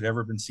broadcast had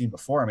ever been seen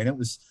before. I mean, it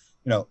was,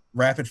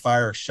 rapid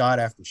fire, shot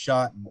after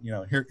shot.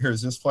 And,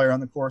 here's this player on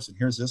the course and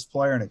here's this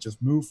player. And it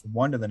just moved from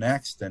one to the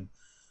next. And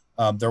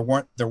there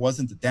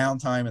wasn't the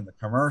downtime and the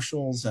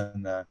commercials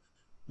and the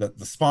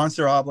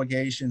sponsor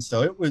obligations.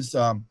 So it was,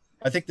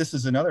 I think this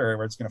is another area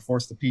where it's going to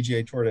force the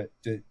PGA Tour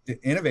to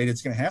innovate.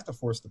 It's going to have to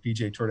force the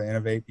PGA Tour to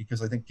innovate,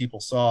 because I think people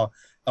saw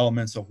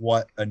elements of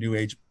what a new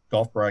age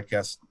golf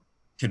broadcast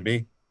can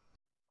be.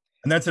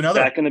 And that's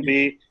another. Is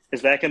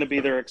that going to be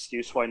their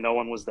excuse why no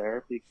one was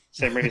there? The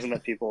same reason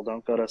that people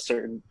don't go to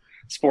certain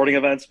sporting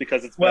events,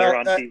 because it's better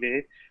on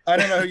TV. I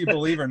don't know who you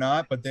believe or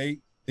not, but they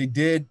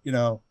did,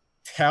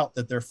 tout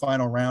that their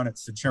final round at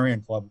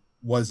Centurion Club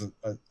was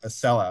a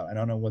sellout. I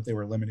don't know what they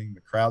were limiting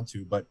the crowd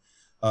to, but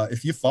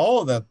if you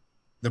follow the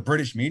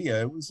British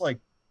media, it was like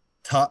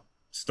top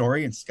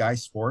story in Sky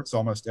Sports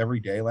almost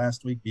every day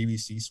last week.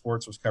 BBC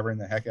Sports was covering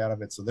the heck out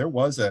of it. So there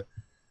was a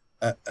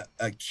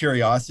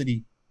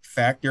curiosity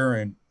factor.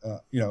 And,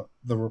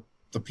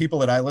 the people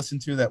that I listened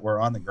to that were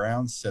on the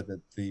ground said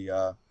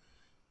that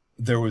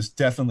there was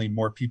definitely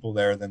more people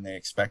there than they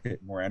expected,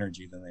 more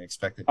energy than they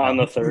expected. On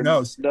the third, who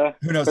knows?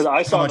 Who knows?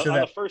 I saw on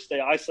the first day,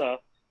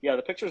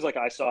 the pictures like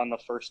I saw on the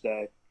first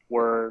day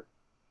were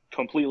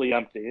completely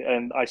empty,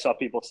 and I saw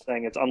people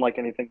saying it's unlike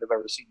anything they've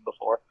ever seen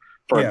before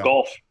for a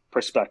golf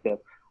perspective.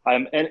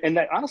 And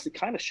that honestly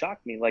kind of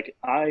shocked me. Like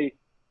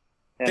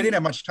they didn't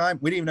have much time.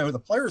 We didn't even know who the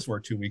players were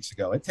 2 weeks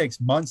ago. It takes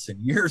months and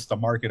years to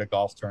market a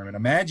golf tournament.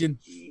 Imagine,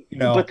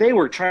 But they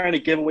were trying to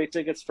give away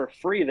tickets for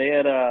free. They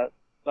had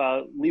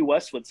Lee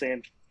Westwood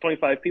saying,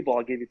 25 people,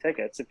 I'll give you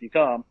tickets if you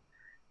come.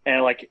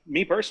 And like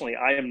me personally,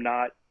 I am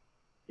not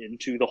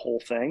into the whole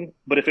thing.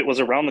 But if it was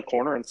around the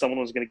corner and someone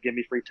was going to give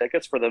me free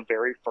tickets for the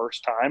very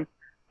first time,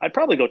 I'd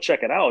probably go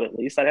check it out at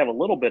least. I'd have a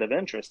little bit of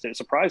interest. It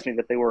surprised me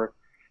that they were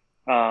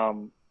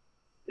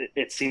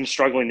it seems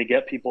struggling to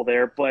get people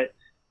there, but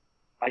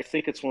I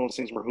think it's one of those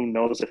things where who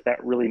knows if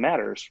that really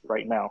matters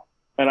right now.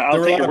 And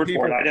I'll take your word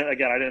for it. I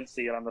didn't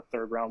see it on the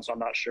third round, so I'm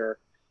not sure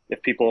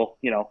if people,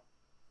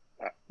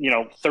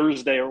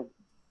 Thursday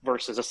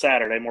versus a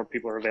Saturday, more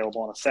people are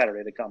available on a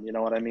Saturday to come. You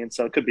know what I mean?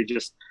 So it could be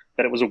just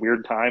that it was a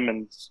weird time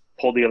and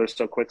pulled together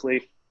so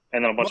quickly,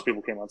 and then a bunch of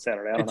people came on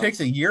Saturday. It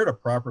takes a year to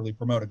properly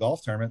promote a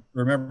golf tournament.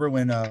 Remember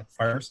when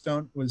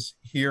Firestone was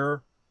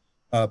here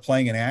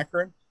playing in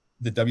Akron?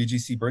 The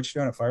WGC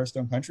Bridgestone at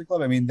Firestone Country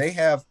Club. I mean, they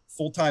have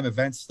full-time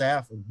event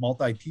staff of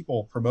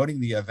multi-people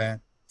promoting the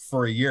event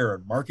for a year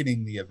and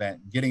marketing the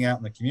event and getting out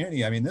in the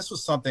community. I mean, this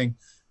was something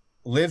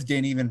LIV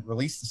didn't even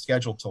release the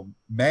schedule till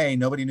May.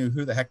 Nobody knew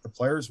who the heck the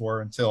players were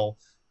until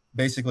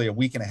basically a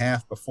week and a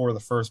half before the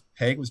first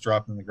peg was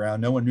dropped in the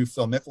ground. No one knew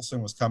Phil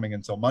Mickelson was coming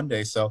until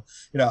Monday. So,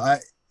 I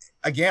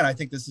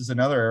think this is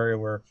another area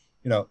where,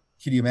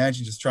 can you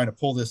imagine just trying to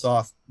pull this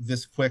off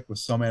this quick with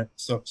so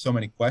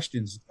many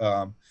questions?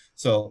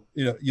 So,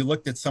 you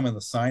looked at some of the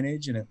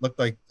signage and it looked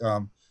like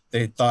they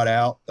had thought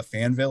out the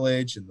fan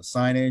village and the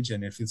signage.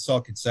 And if you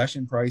saw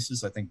concession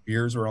prices, I think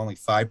beers were only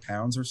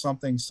 £5 or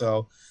something.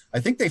 So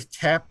I think they've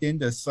tapped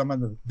into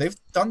they've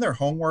done their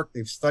homework.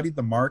 They've studied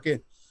the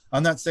market.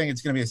 I'm not saying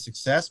it's going to be a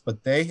success,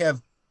 but they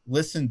have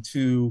listened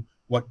to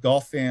what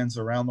golf fans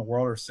around the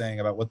world are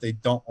saying about what they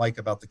don't like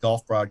about the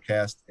golf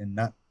broadcast and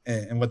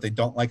what they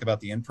don't like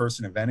about the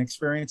in-person event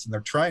experience. And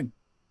they're trying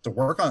to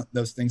work on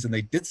those things. And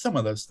they did some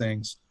of those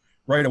things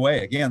right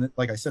away. Again,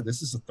 like I said,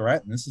 this is a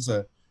threat, and this is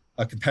a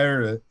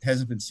competitor that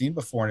hasn't been seen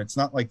before. And it's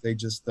not like they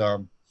just,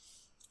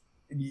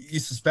 you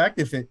suspect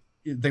if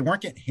they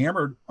weren't getting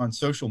hammered on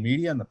social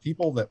media and the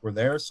people that were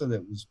there, so that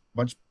it was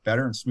much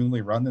better and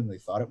smoothly run than they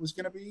thought it was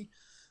going to be.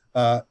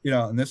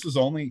 And this was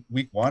only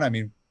week one. I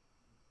mean,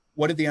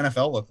 what did the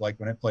NFL look like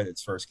when it played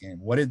its first game?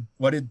 What did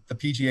the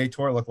PGA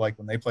Tour look like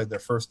when they played their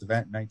first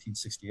event in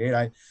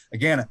 1968?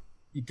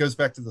 It goes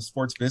back to the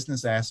sports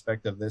business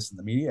aspect of this and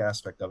the media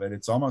aspect of it.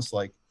 It's almost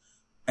like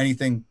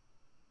anything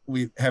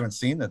we haven't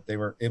seen that they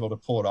were able to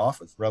pull it off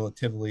with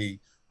relatively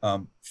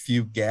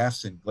few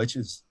gaffes and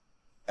glitches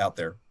out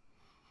there.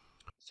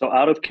 So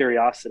out of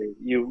curiosity,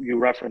 you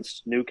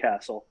referenced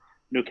Newcastle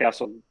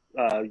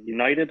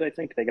United. I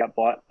think they got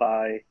bought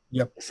by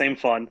the same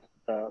fund,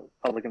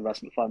 public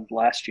investment fund,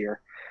 last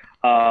year.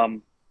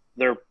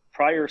 Their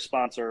prior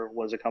sponsor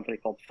was a company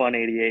called Fun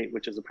 88,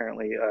 which is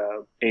apparently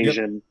an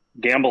Asian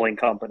gambling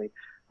company.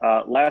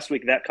 Last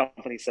week, that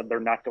company said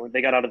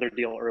they got out of their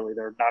deal early.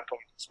 They're not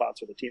going to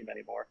sponsor the team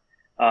anymore.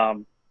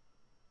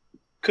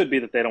 Could be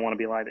that they don't want to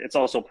be aligned. It's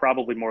also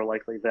probably more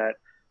likely that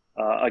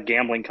a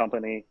gambling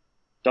company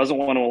doesn't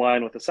want to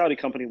align with a Saudi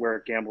company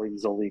where gambling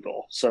is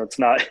illegal. So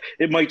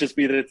it might just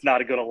be that it's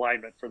not a good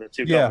alignment for the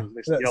two companies.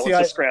 They said, let's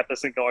just scrap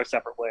this and go our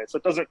separate ways. So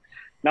it doesn't,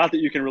 not that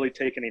you can really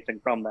take anything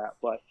from that,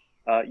 but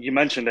you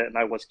mentioned it and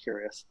I was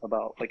curious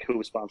about like who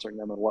was sponsoring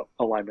them and what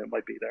alignment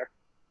might be there.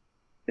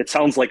 It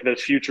sounds like the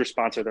future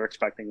sponsor they're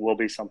expecting will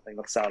be something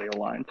with Saudi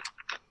aligned.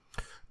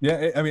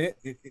 Yeah, I mean,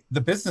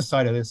 the business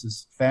side of this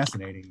is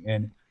fascinating,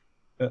 and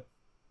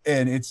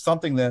it's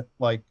something that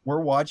like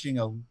we're watching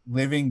a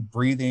living,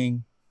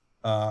 breathing,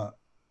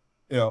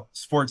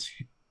 sports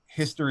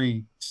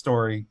history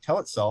story tell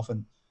itself,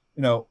 and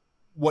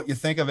what you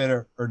think of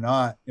it or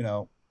not,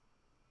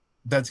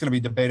 that's going to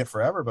be debated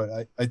forever.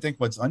 But I think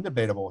what's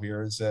undebatable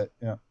here is that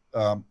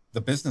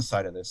the business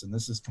side of this, and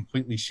this is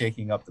completely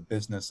shaking up the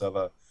business of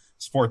a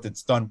sport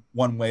that's done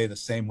one way, the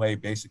same way,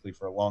 basically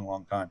for a long,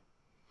 long time.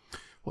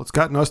 Well, it's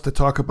gotten us to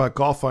talk about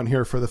golf on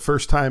here for the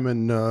first time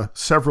in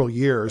several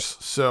years.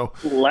 So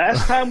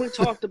last time we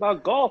talked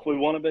about golf, we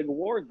won a big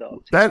award,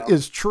 though. That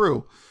is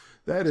true.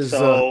 That is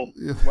so.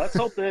 Let's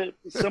hope that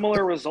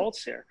similar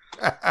results here.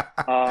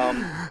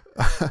 I'm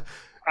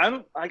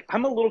a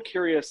little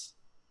curious.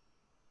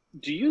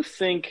 Do you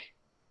think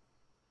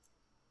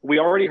we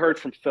already heard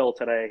from Phil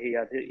today?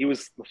 He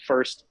was the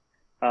first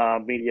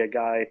media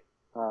guy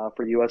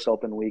for U.S.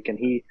 Open week, and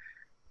he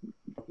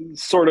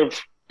sort of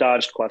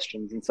dodged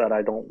questions and said,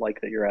 I don't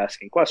like that you're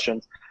asking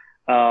questions.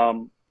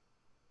 Do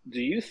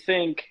you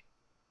think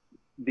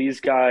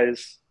these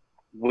guys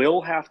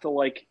will have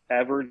to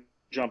ever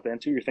jump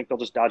into? You think they'll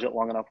just dodge it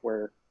long enough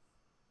where?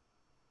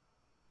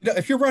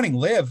 If you're running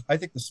LIV, I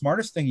think the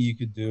smartest thing you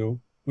could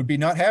do would be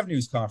not have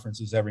news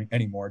conferences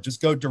anymore.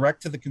 Just go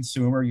direct to the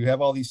consumer. You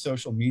have all these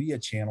social media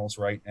channels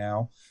right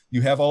now.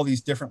 You have all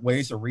these different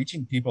ways of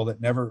reaching people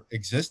that never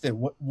existed.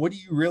 What do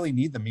you really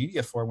need the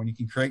media for when you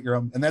can create your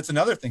own? And that's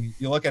another thing.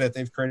 You look at it,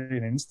 they've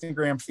created an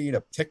Instagram feed,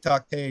 a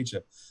TikTok page,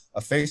 a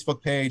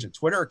Facebook page, a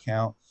Twitter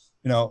account.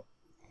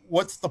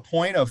 What's the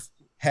point of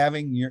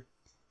having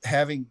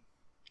having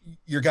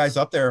your guys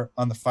up there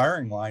on the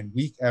firing line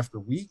week after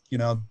week,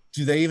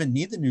 do they even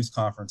need the news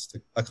conference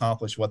to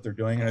accomplish what they're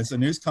doing? And is the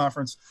news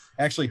conference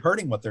actually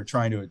hurting what they're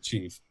trying to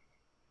achieve?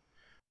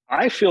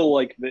 I feel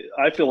like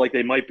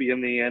they might be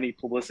in the any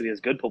publicity is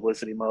good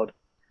publicity mode.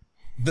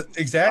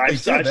 Exactly.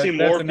 I've seen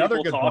more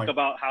people talk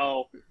about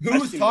how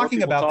who's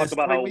talking about this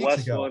about how Westwood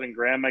ago? And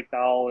Graham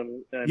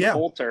McDowell and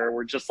Coulter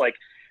were just like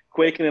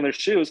quaking in their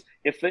shoes.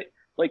 If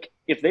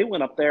they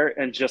went up there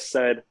and just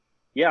said,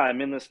 "Yeah,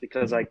 I'm in this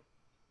because I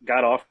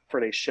got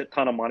offered a shit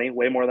ton of money,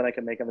 way more than I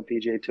can make on the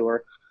PGA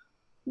Tour,"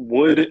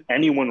 would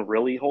anyone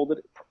really hold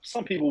it?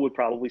 Some people would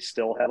probably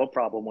still have a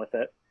problem with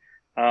it,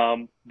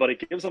 but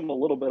it gives them a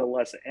little bit of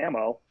less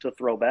ammo to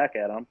throw back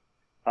at them.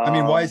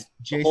 Why is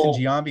Jason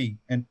Giambi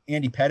and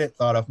Andy Pettit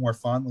thought of more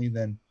fondly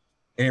than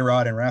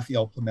A-Rod and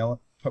Rafael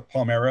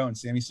Palmeiro and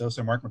Sammy Sosa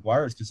and Mark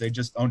McGwire? Is because they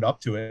just owned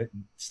up to it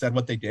and said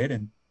what they did,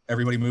 and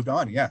everybody moved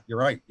on. Yeah, you're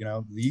right.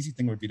 The easy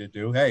thing would be to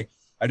do, hey,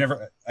 I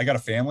got a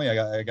family,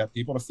 I got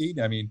people to feed.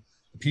 The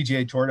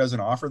PGA Tour doesn't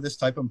offer this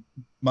type of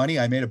money.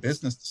 I made a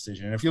business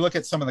decision. And if you look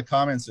at some of the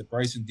comments that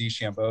Bryson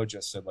DeChambeau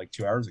just said like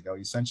 2 hours ago,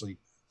 he essentially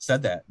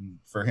said that. And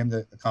for him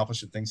to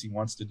accomplish the things he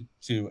wants to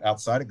do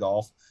outside of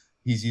golf,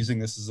 he's using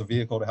this as a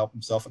vehicle to help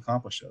himself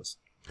accomplish those.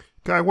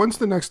 Guy, when's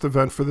the next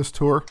event for this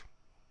tour?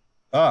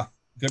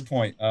 Good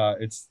point.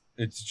 It's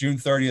June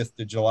 30th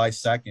to July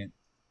 2nd,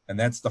 and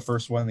that's the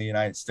first one in the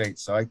United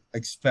States. So I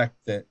expect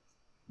that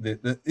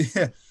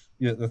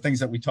the things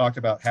that we talked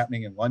about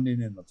happening in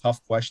London and the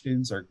tough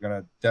questions are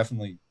going to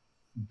definitely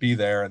be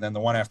there. And then the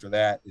one after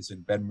that is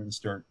in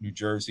Bedminster, New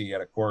Jersey, at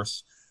a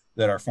course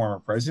that our former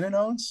president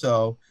owns.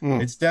 So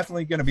it's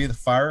definitely going to be the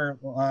fire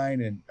line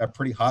and a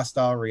pretty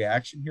hostile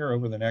reaction here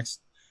over the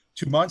next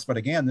 2 months. But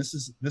again, this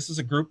is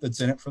a group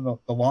that's in it for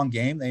the long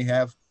game. They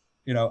have,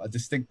 a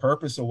distinct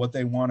purpose of what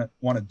they want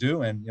to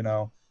do. And,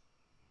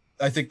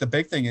 I think the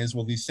big thing is,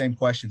 will these same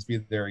questions be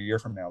there a year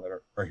from now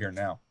that are here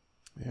now?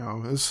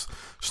 This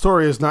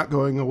story is not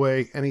going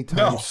away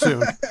anytime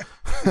soon.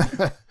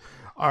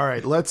 All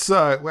right, let's.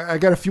 I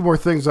got a few more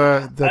things.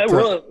 I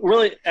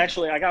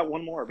got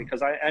one more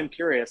because I'm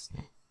curious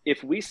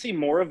if we see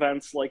more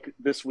events like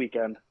this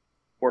weekend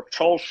where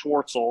Charles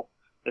Schwartzel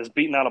is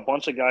beating out a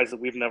bunch of guys that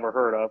we've never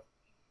heard of,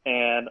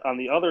 and on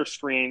the other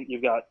screen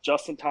you've got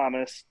Justin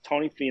Thomas,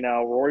 Tony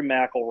Finau, Rory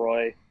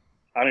McIlroy.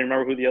 I don't even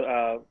remember who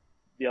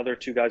the other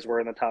two guys were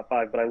in the top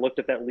five, but I looked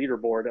at that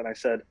leaderboard and I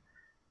said,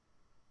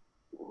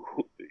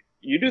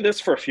 you do this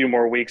for a few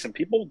more weeks and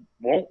people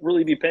won't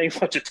really be paying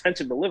much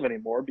attention to LIV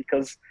anymore,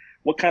 because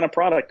what kind of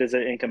product is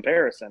it in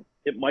comparison?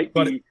 It might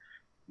be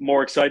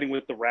more exciting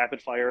with the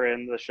rapid fire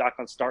and the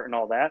shotgun start and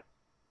all that.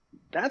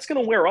 That's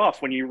going to wear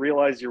off when you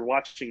realize you're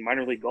watching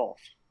minor league golf.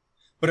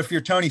 But if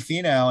you're Tony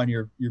Finau and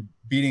you're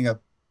beating a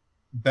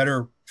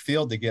better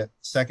field to get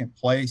second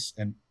place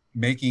and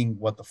making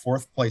what the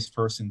fourth place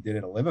person did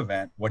at a LIV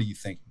event, what are you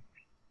thinking?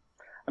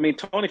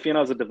 Tony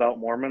Finau is a devout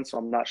Mormon, so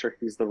I'm not sure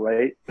he's the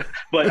right.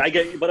 But I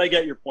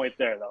get your point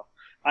there, though.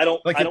 I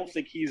don't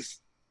think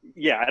he's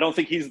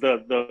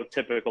the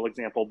typical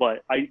example.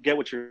 But I get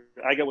what you're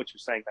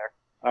saying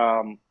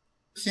there.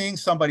 Seeing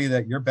somebody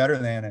that you're better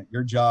than at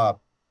your job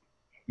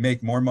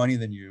make more money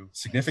than you,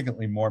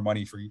 significantly more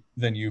money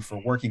than you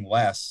for working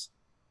less,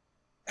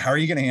 how are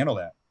you going to handle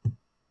that?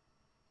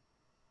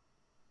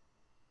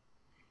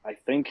 I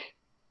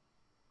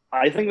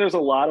think there's a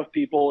lot of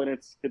people, and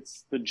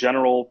it's the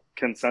general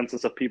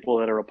consensus of people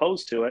that are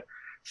opposed to it,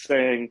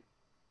 saying,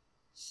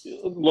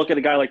 look at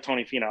a guy like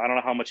Tony Finau. I don't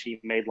know how much he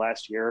made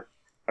last year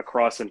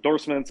across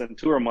endorsements and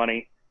tour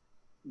money.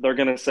 They're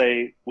going to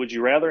say, would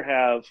you rather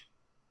have,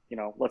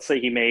 let's say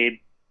he made,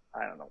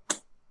 I don't know,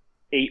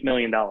 $8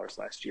 million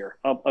last year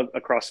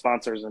across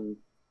sponsors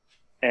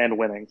and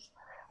winnings.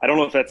 I don't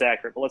know if that's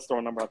accurate, but let's throw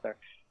a number out there.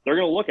 They're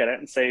going to look at it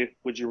and say,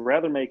 would you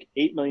rather make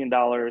 $8 million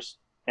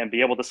and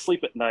be able to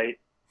sleep at night,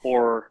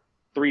 or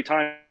 3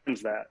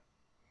 times that?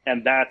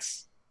 And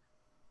that's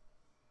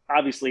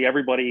obviously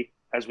everybody,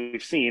 as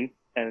we've seen,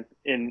 and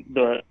in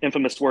the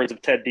infamous words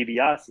of Ted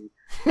DiBiase,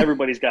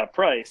 everybody's got a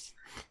price.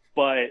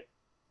 But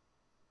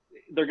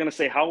they're going to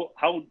say, how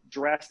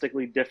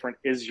drastically different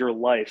is your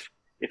life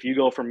if you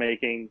go from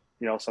making,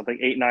 something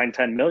 $8, $9,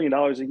 $10 million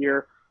a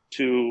year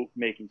to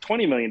making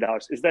 $20 million?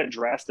 Is that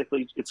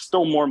drastically? It's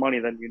still more money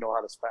than you know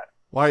how to spend.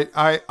 Well,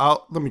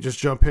 I'll let me just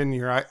jump in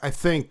here. I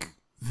think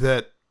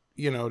that,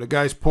 to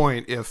Guy's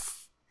point,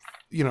 if,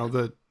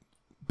 the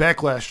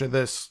backlash of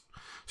this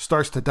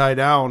starts to die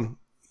down,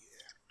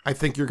 I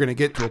think you're going to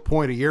get to a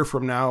point a year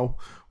from now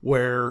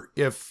where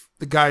if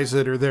the guys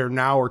that are there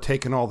now are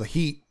taking all the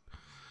heat,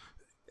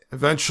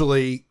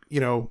 eventually,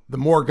 the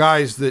more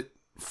guys that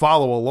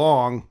follow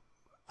along,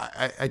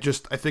 I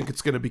think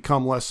it's going to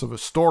become less of a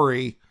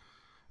story.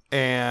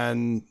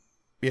 And,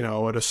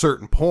 at a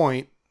certain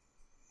point,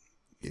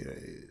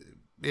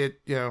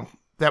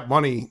 that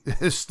money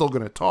is still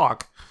going to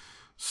talk.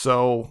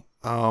 So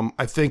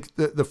I think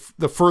that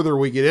the further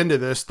we get into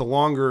this, the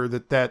longer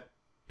that the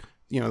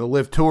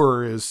LIV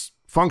Tour is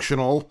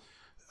functional,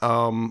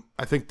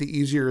 I think the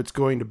easier it's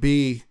going to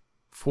be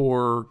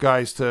for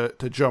guys to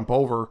jump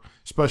over,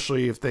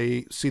 especially if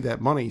they see that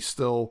money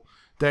still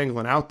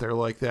dangling out there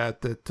like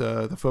that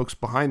the folks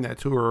behind that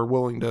tour are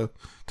willing to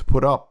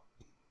put up.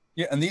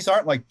 Yeah, and these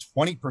aren't like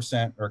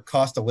 20% or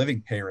cost of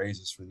living pay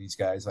raises for these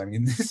guys. I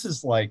mean, this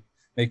is like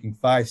making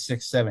 5,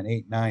 6, 7,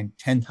 8, 9,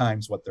 10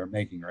 times what they're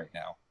making right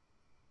now,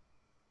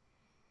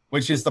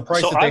 which is the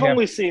price. So that they I've have.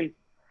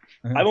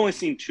 I've only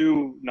seen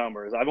two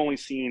numbers. I've only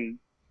seen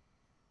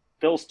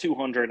Phil's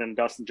 200 and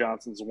Dustin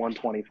Johnson's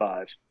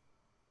 125.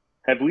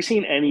 Have we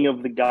seen any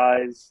of the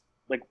guys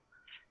like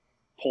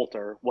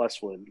Poulter,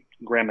 Westwood,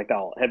 Graham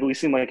McDowell? Have we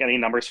seen like any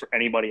numbers for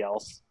anybody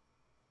else?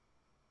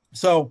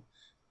 So,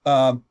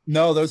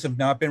 no, those have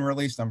not been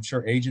released. I'm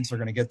sure agents are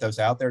going to get those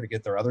out there to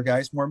get their other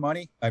guys more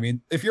money. I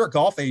mean, if you're a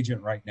golf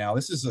agent right now,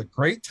 this is a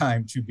great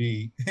time to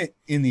be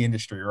in the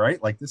industry,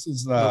 right? Like this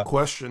is no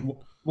question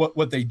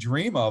what they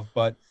dream of.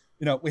 But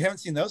we haven't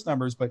seen those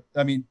numbers. But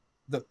I mean,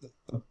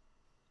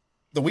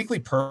 the weekly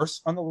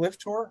purse on the LIV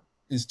Tour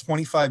is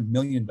 $25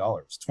 million.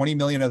 20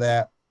 million of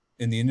that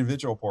in the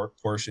individual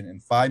portion,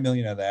 and 5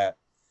 million of that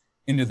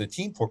into the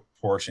team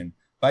portion.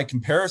 By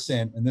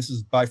comparison, and this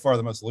is by far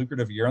the most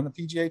lucrative year on the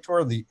PGA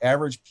Tour, the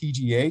average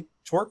PGA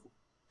Tour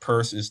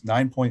purse is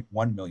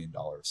 $9.1 million.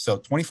 So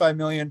 25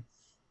 million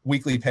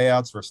weekly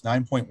payouts versus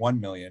 9.1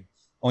 million.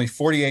 Only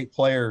 48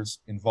 players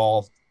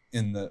involved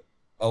in the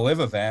LIV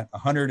event,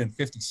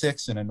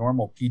 156 in a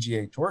normal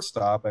PGA Tour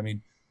stop. I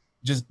mean,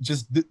 just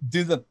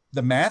do the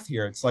math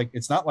here.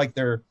 It's not like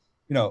they're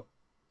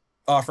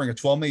offering a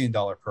 $12 million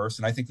purse,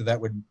 and I think that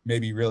would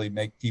maybe really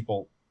make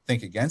people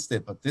think against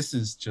it. But this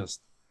is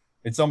just.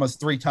 It's almost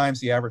 3 times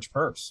the average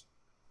purse.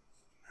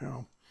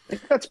 Yeah. I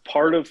think that's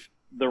part of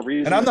the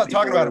reason. And I'm not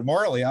talking about it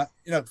morally.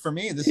 For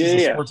me, this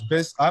is a sports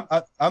business.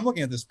 I'm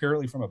looking at this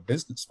purely from a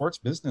sports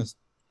business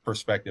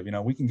perspective.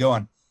 We can go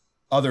on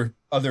other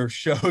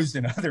shows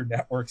and other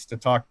networks to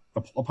talk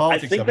the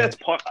politics.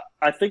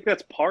 I think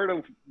that's part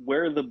of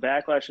where the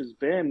backlash has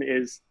been.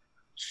 Is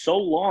so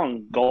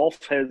long golf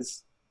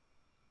has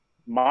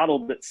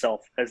modeled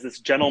itself as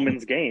this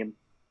gentleman's game.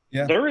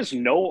 Yeah. There is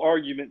no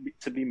argument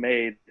to be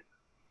made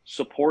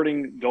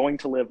supporting going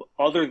to LIV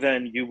other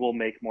than you will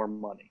make more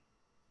money.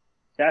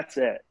 That's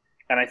it.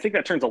 And I think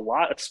that turns a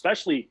lot,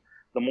 especially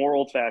the more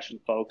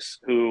old-fashioned folks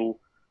who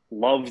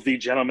love the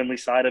gentlemanly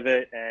side of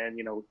it and,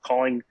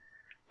 calling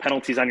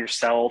penalties on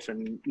yourself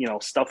and,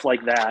 stuff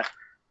like that,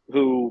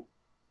 who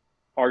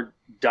are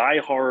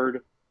diehard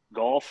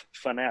golf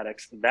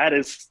fanatics. That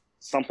is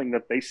something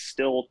that they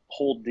still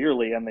hold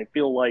dearly. And they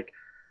feel like,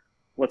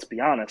 let's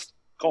be honest,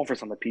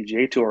 golfers on the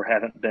PGA Tour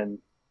haven't been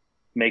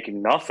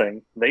making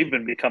nothing. They've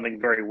been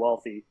becoming very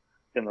wealthy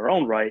in their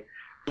own right,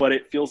 but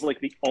it feels like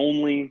the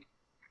only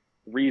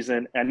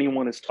reason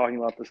anyone is talking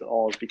about this at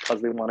all is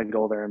because they want to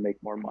go there and make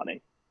more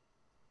money.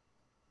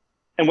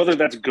 And whether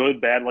that's good,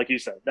 bad, like you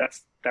said,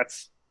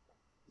 that's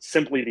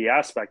simply the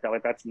aspect of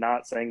it. That's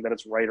not saying that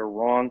it's right or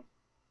wrong.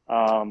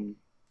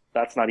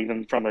 That's not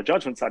even from the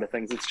judgment side of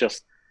things. It's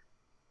just,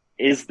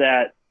 is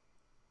that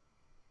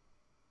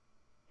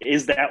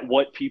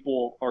what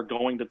people are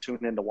going to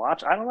tune in to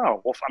watch? I don't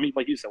know. Well, I mean,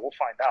 like you said, we'll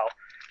find out.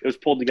 It was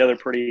pulled together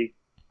pretty,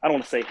 I don't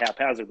want to say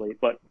haphazardly,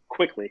 but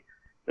quickly.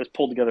 It was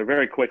pulled together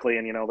very quickly,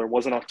 and there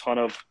wasn't a ton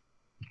of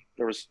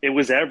it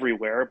was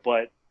everywhere,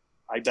 but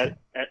I bet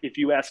if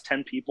you ask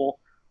 10 people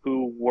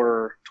who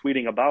were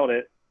tweeting about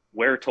it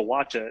where to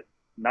watch it,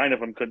 9 of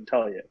them couldn't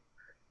tell you.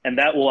 And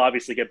that will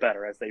obviously get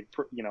better as they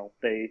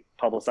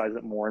publicize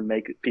it more and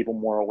make people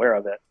more aware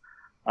of it.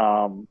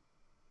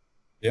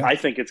 Yeah. I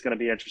think it's going to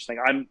be interesting.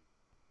 I'm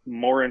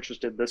more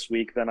interested this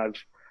week than I've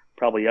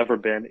probably ever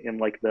been in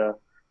like the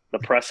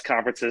press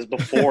conferences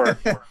before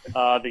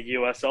the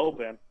U.S.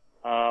 Open.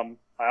 I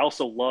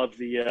also love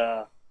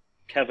the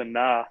Kevin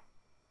Na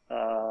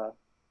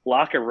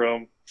locker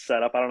room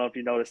setup. I don't know if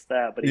you noticed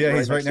that, but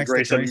he's right next to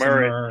Grayson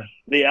Murray.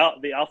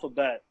 The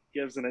alphabet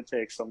gives and it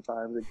takes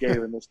sometimes. It gave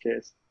in this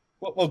case.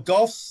 Well,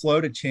 golf's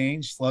slow to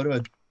change, slow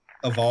to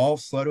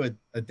evolve, slow to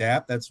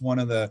adapt. That's one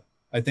of the,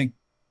 I think,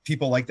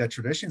 people like that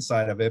tradition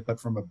side of it, but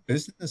from a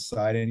business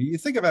side, and you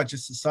think about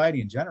just society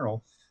in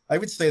general, I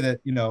would say that,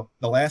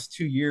 the last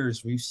 2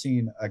 years, we've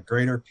seen a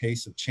greater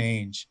pace of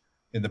change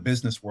in the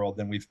business world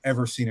than we've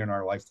ever seen in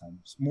our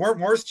lifetimes. More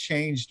has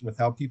changed with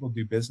how people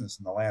do business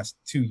in the last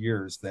 2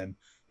 years than,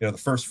 the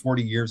first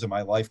 40 years of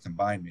my life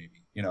combined,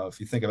 maybe. If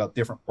you think about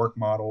different work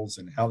models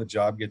and how the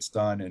job gets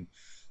done.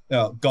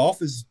 And golf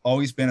has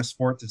always been a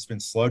sport that's been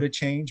slow to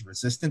change,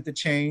 resistant to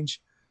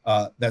change.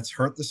 That's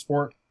hurt the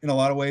sport in a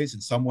lot of ways.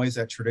 In some ways,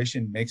 that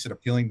tradition makes it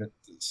appealing to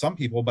some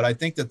people. But I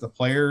think that the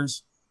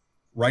players'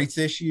 rights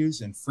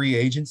issues and free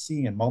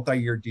agency and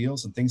multi-year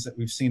deals and things that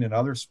we've seen in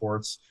other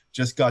sports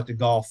just got to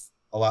golf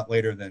a lot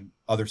later than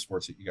other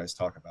sports that you guys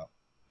talk about.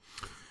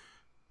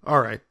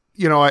 All right.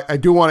 I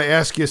do want to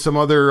ask you some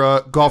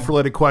other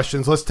golf-related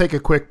questions. Let's take a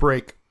quick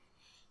break.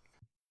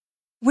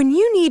 When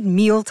you need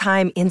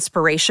mealtime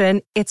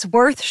inspiration, it's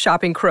worth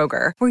shopping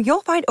Kroger, where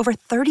you'll find over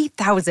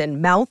 30,000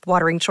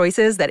 mouth-watering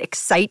choices that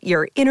excite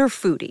your inner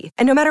foodie.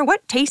 And no matter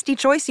what tasty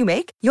choice you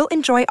make, you'll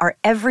enjoy our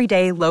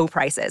everyday low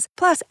prices,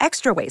 plus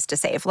extra ways to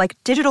save, like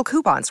digital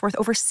coupons worth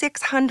over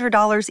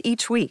 $600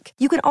 each week.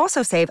 You can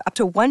also save up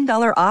to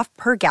 $1 off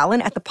per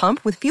gallon at the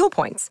pump with fuel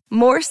points.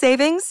 More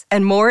savings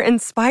and more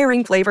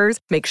inspiring flavors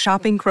make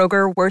shopping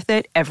Kroger worth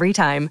it every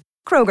time.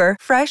 Kroger,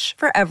 fresh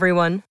for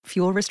everyone.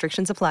 Fuel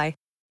restrictions apply.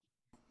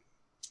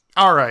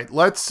 All right,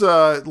 let's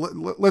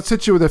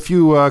hit you with a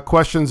few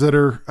questions that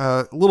are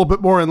a little bit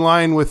more in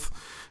line with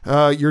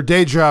your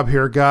day job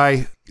here,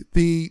 Guy.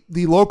 The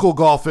local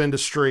golf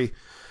industry,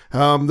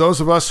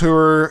 those of us who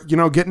are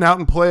getting out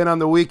and playing on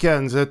the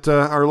weekends at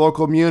our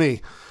local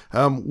muni.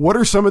 What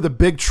are some of the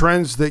big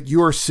trends that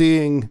you are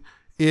seeing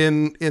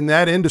in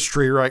that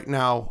industry right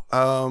now?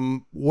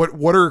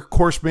 What are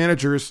course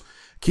managers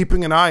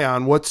keeping an eye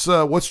on?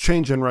 What's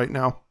changing right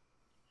now?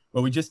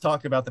 Well, we just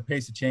talked about the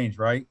pace of change,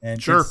 right?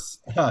 And sure,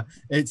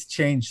 it's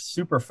changed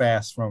super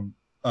fast from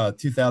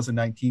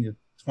 2019 to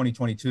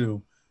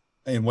 2022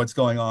 and what's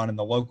going on in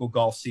the local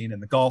golf scene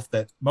and the golf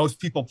that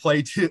most people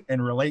play to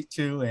and relate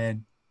to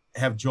and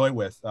have joy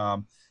with.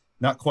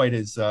 Not quite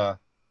as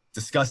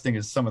disgusting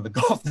as some of the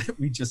golf that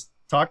we just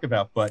talked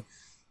about, but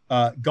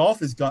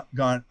golf has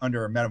gone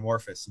under a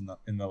metamorphosis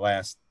in the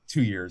last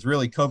 2 years.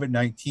 Really,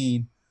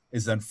 COVID-19,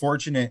 as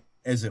unfortunate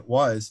as it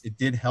was, it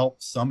did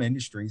help some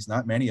industries,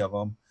 not many of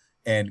them.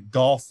 And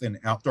golf and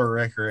outdoor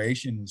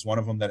recreation was one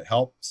of them that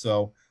helped.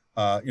 So,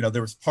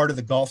 there was part of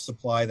the golf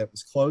supply that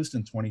was closed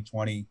in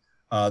 2020,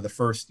 the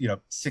first,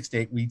 6 to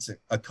 8 weeks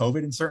of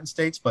COVID in certain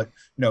states. But,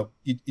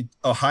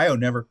 Ohio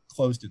never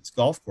closed its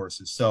golf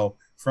courses. So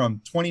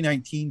from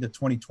 2019 to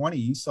 2020,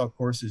 you saw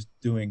courses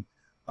doing,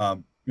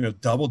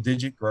 double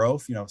digit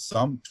growth,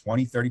 some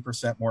 20,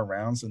 30% more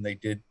rounds than they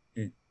did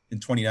in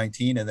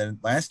 2019. And then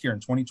last year in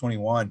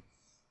 2021,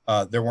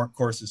 there weren't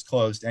courses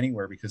closed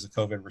anywhere because of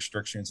COVID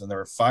restrictions. And there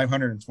were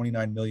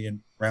 529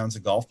 million rounds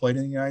of golf played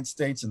in the United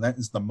States. And that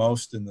is the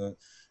most in the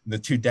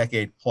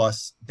 2-decade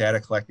plus data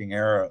collecting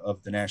era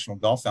of the National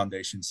Golf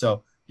Foundation.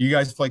 So you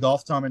guys play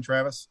golf, Tom and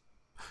Travis?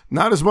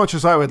 Not as much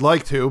as I would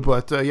like to,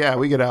 but yeah,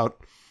 we get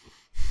out.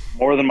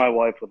 More than my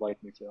wife would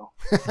like me to.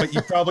 But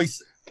you probably,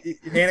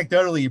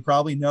 anecdotally, you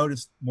probably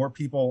noticed more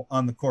people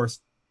on the course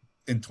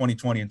in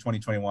 2020 and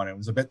 2021. It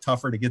was a bit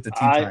tougher to get the tee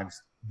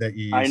times that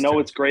you used I know to.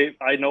 It's great.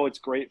 I know it's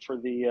great for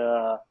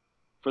the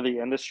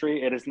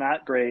industry. It is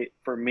not great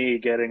for me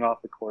getting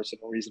off the course in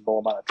a reasonable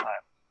amount of time.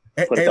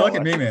 Hey, look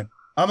at me, man.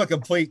 I'm a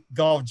complete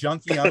golf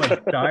junkie. I'm a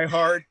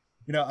diehard.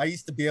 I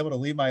used to be able to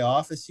leave my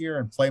office here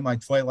and play my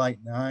Twilight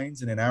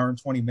Nines in an hour and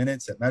 20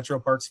 minutes at Metro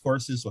Parks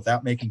courses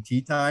without making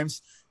tee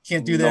times.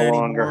 Can't do that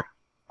anymore. Longer.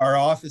 Our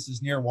office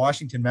is near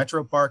Washington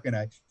Metro Park,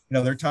 and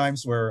there are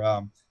times where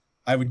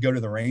I would go to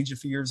the range a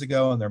few years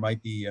ago, and there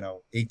might be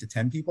 8 to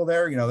 10 people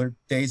there. There are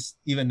days,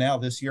 even now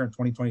this year in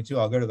 2022,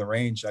 I'll go to the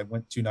range. I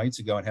went 2 nights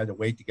ago and had to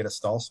wait to get a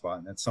stall spot,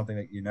 and that's something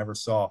that you never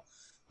saw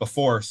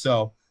before.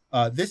 So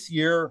this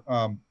year,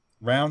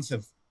 rounds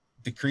have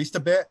decreased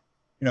a bit.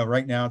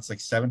 Right now it's like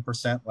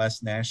 7%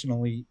 less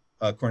nationally,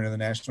 according to the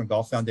National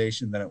Golf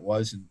Foundation, than it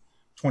was in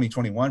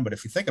 2021. But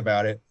if you think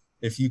about it,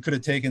 if you could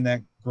have taken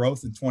that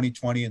growth in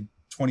 2020 and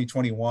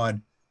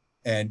 2021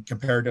 and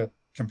compared it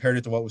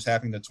to what was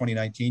happening in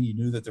 2019, you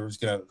knew that there was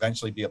going to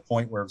eventually be a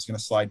point where it was going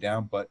to slide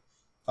down. But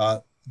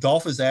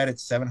golf has added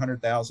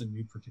 700,000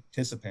 new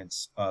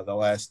participants the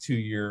last 2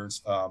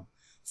 years.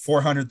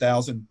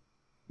 400,000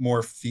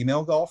 more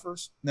female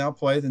golfers now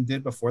play than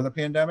did before the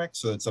pandemic.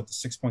 So it's up to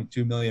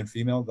 6.2 million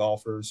female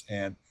golfers.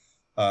 And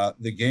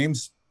the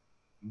game's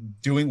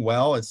doing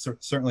well. It's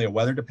certainly a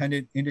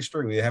weather-dependent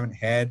industry. We haven't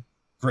had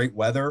great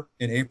weather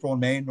in April and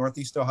May in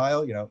Northeast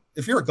Ohio.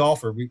 If you're a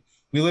golfer, we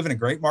live in a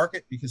great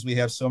market because we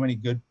have so many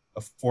good,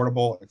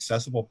 affordable,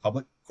 accessible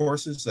public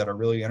courses that are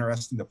really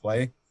interesting to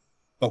play.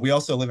 But we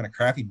also live in a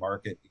crappy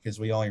market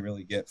because we only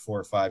really get 4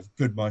 or 5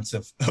 good months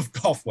of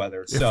golf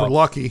weather. If we're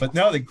lucky. But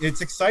no,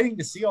 it's exciting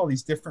to see all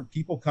these different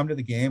people come to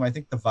the game. I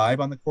think the vibe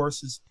on the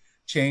courses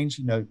change.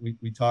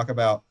 We talk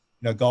about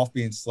golf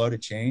being slow to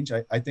change.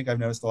 I think I've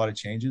noticed a lot of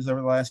changes over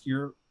the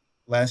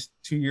last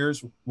 2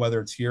 years, whether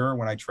it's here or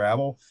when I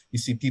travel. You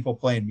see people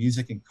playing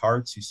music in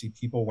carts. You see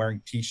people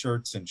wearing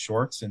T-shirts and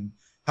shorts. And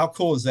how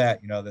cool is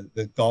that?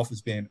 The golf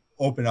is being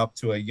opened up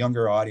to a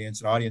younger audience,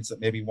 an audience that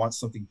maybe wants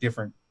something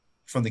different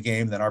from the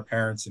game than our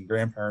parents and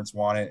grandparents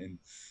want it. And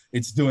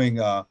it's doing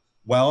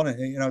well. And,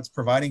 it's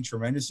providing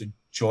tremendous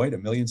joy to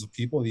millions of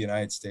people in the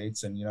United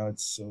States. And,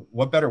 it's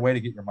what better way to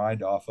get your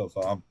mind off of,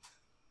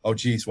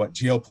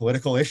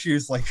 geopolitical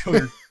issues like we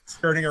were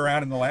skirting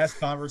around in the last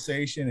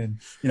conversation,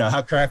 and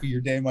how crappy your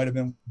day might have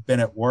been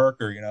at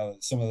work, or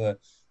some of the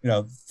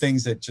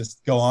things that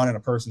just go on in a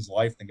person's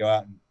life, and go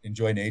out and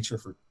enjoy nature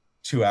for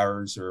 2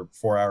 hours or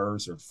 4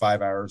 hours or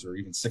 5 hours or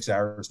even 6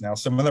 hours. Now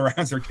some of the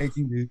rounds are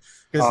taking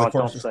because the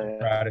course is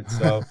crowded.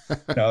 So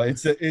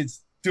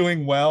it's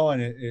doing well,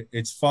 and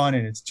it's fun,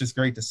 and it's just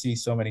great to see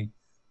so many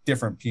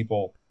different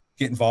people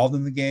get involved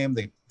in the game.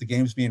 The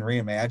game's being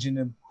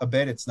reimagined a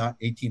bit. It's not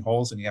 18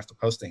 holes and you have to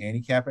post a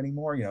handicap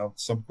anymore.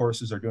 Some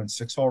courses are doing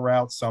 6-hole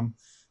routes, some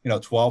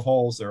 12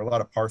 holes. There are a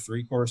lot of par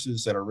 3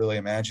 courses that are really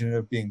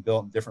imaginative, being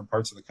built in different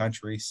parts of the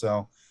country.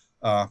 So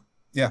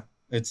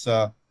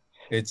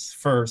it's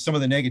for some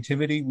of the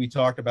negativity we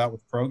talked about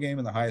with pro game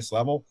and the highest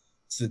level.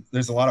 So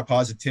there's a lot of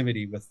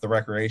positivity with the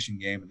recreation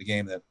game and the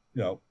game that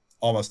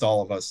almost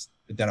all of us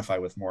identify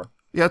with more.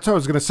 Yeah, that's what I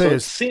was going to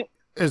say.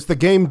 As the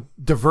game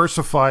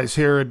diversifies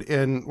here,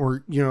 and we're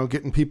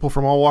getting people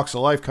from all walks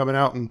of life coming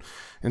out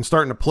and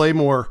starting to play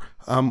more.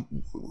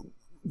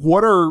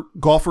 What are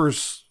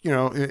golfers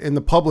in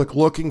the public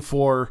looking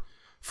for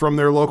from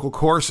their local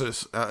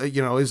courses?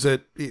 Is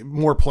it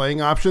more playing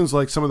options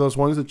like some of those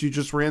ones that you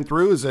just ran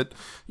through? Is it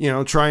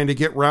trying to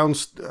get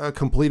rounds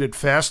completed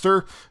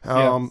faster?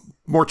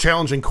 More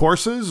challenging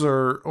courses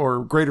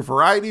or greater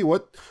variety?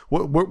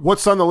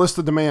 What's on the list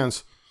of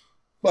demands?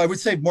 Well, I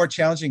would say more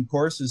challenging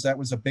courses. That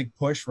was a big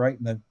push, right,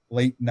 in the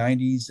late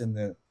 90s and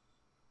the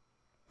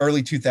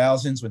early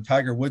 2000s when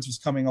Tiger Woods was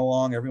coming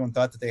along. Everyone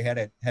thought that they had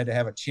to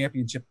have a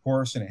championship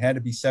course and it had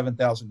to be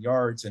 7,000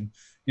 yards. And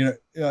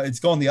it's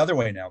going the other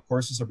way now.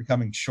 Courses are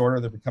becoming shorter.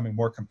 They're becoming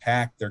more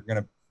compact.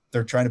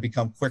 They're trying to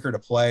become quicker to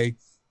play,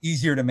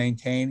 easier to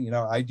maintain.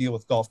 I deal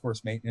with golf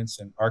course maintenance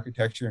and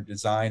architecture and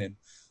design, and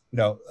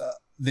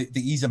the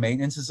ease of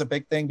maintenance is a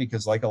big thing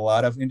because, like a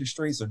lot of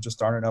industries, there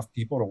just aren't enough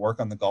people to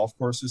work on the golf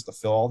courses to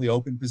fill all the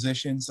open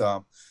positions.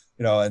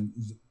 And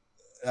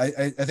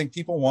I think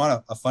people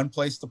want a fun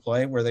place to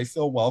play where they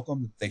feel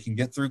welcome, that they can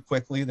get through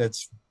quickly,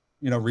 that's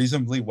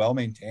reasonably well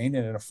maintained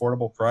at an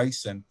affordable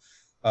price. And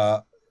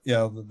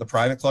the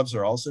private clubs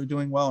are also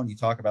doing well. And you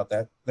talk about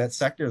that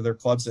sector. They're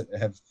clubs that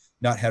have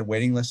not had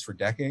waiting lists for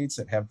decades,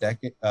 that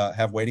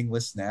have waiting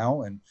lists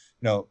now. And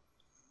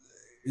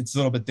it's a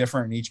little bit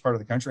different in each part of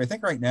the country. I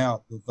think right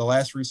now, the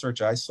last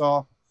research I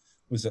saw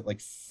was that like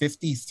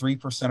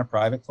 53% of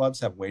private clubs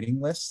have waiting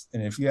lists.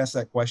 And if you asked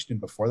that question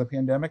before the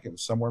pandemic, it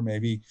was somewhere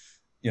maybe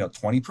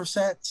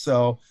 20%.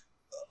 So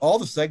all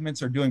the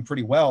segments are doing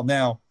pretty well.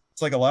 Now,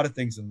 it's like a lot of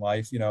things in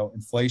life,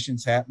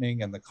 inflation's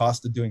happening and the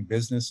cost of doing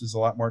business is a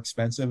lot more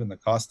expensive, and the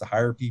cost to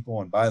hire people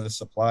and buy the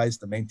supplies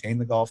to maintain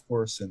the golf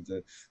course and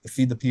to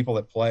feed the people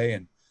that play.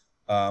 And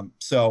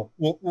so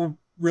we'll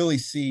really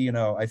see,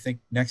 I think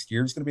next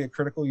year is going to be a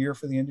critical year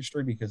for the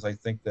industry, because I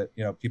think that,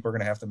 people are going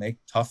to have to make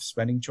tough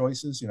spending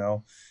choices,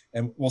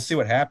 and we'll see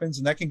what happens.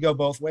 And that can go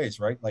both ways,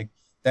 right? Like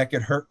that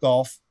could hurt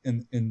golf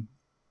in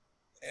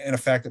a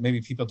fact that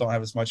maybe people don't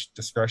have as much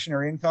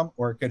discretionary income,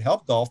 or it could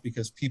help golf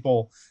because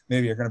people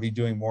maybe are going to be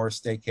doing more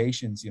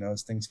staycations,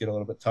 as things get a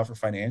little bit tougher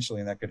financially,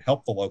 and that could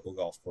help the local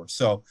golf course.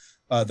 So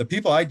the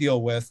people I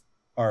deal with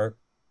are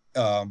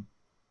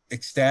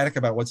ecstatic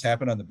about what's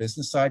happened on the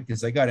business side, because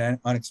they got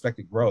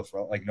unexpected growth.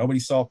 Right? Like nobody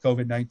saw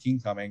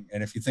COVID-19 coming.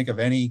 And if you think of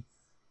any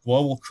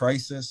global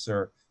crisis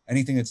or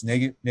anything that's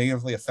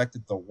negatively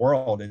affected the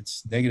world,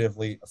 it's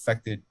negatively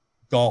affected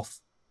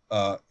golf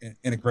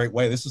in a great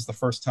way. This is the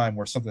first time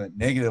where something that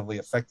negatively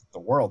affected the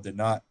world did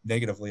not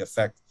negatively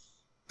affect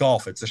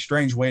golf. It's a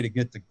strange way to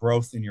get the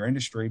growth in your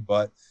industry,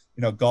 but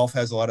golf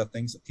has a lot of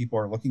things that people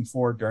are looking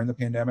for during the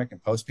pandemic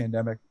and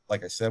post-pandemic,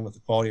 like I said, with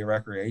the quality of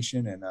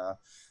recreation. And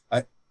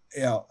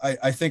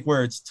I think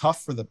where it's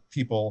tough for the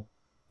people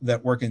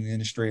that work in the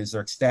industry is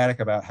they're ecstatic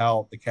about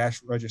how the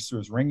cash register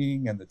is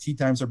ringing and the tee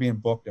times are being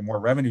booked and more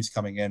revenues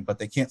coming in, but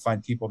they can't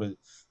find people to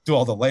do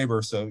all the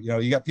labor. So,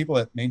 you got people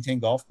that maintain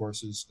golf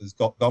courses as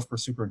golf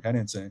course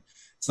superintendents, and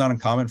it's not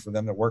uncommon for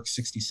them to work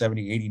 60,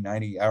 70, 80,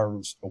 90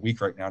 hours a week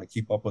right now to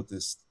keep up with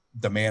this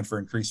demand for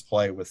increased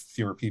play with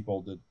fewer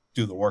people to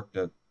do the work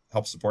to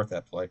help support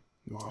that play.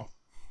 Wow.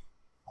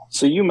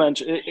 So you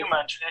mentioned it.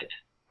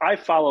 I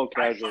follow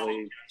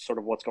casually sort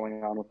of what's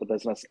going on with the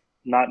business,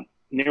 not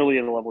nearly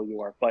at the level you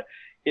are, but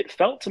it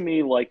felt to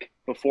me like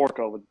before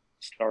COVID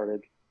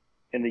started,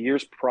 in the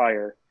years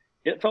prior,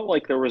 it felt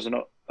like there was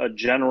a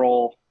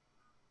general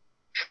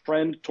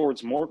trend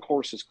towards more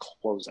courses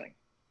closing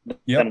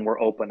than were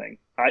opening,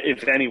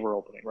 if any were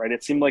opening, right?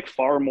 It seemed like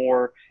far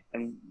more,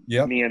 and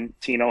me and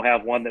Tino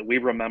have one that we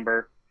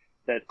remember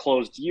that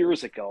closed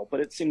years ago, but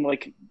it seemed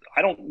like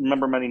I don't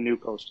remember many new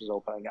courses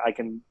opening. I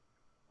can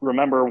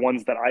remember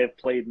ones that I have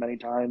played many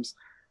times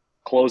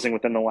closing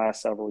within the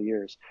last several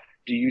years.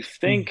 Do you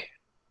think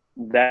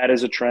that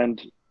is a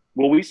trend?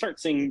 Will we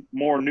start seeing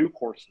more new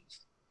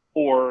courses,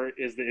 or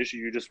is the issue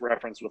you just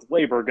referenced with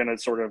labor going to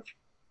sort of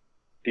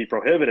be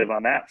prohibitive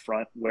on that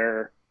front,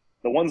 where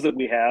the ones that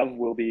we have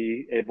will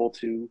be able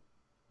to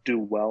do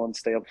well and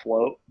stay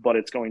afloat, but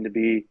it's going to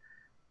be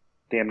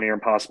damn near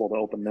impossible to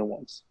open new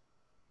ones?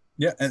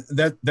 Yeah, and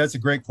that's a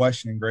great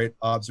question and great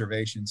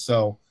observation.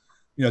 So,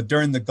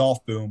 during the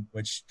golf boom,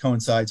 which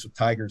coincides with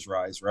Tiger's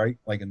rise, right?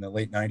 Like in the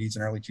late 90s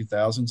and early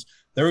 2000s,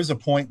 there was a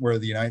point where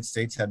the United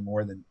States had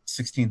more than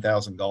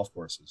 16,000 golf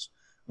courses.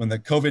 When the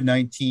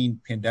COVID-19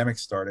 pandemic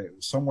started, it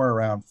was somewhere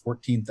around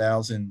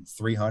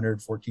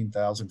 14,300,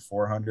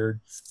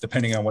 14,400,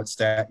 depending on what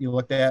stat you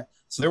looked at.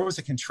 So there was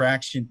a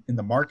contraction in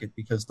the market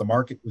because the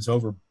market was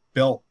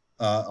overbuilt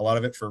a lot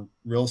of it for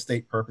real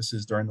estate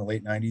purposes during the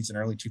late 90s and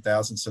early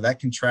 2000s. So that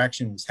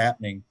contraction was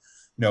happening,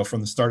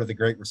 from the start of the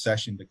Great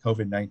Recession to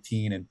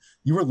COVID-19, and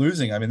you were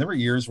losing. I mean, there were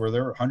years where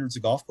there were hundreds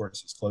of golf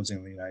courses closing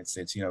in the United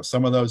States.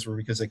 Some of those were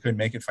because they couldn't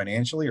make it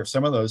financially, or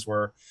some of those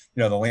were,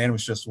 the land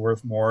was just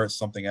worth more as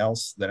something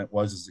else than it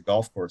was as a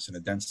golf course in a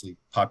densely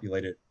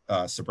populated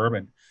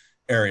suburban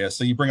area.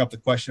 So you bring up the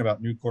question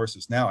about new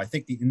courses now. I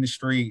think the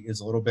industry is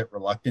a little bit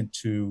reluctant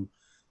to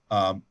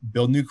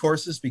build new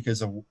courses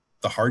because of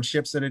the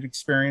hardships that it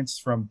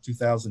experienced from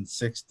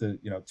 2006 to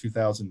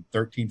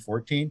 2013,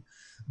 14.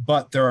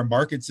 But there are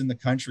markets in the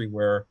country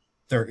where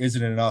there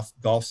isn't enough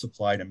golf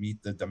supply to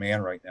meet the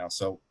demand right now.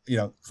 So,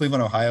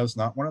 Cleveland, Ohio is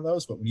not one of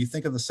those. But when you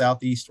think of the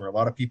Southeast, where a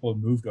lot of people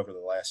have moved over the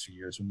last few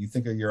years, when you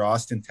think of your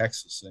Austin,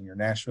 Texas, and your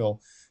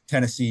Nashville,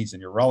 Tennessees,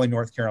 and your Raleigh,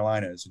 North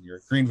Carolinas, and your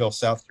Greenville,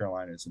 South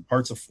Carolinas, and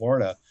parts of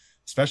Florida,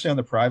 especially on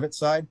the private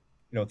side,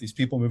 with these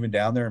people moving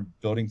down there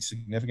and building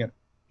significantly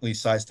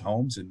sized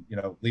homes and,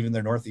 leaving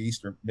their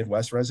Northeast or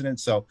Midwest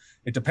residents. So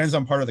it depends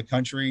on part of the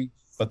country,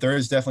 but there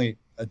is definitely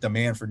a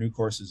demand for new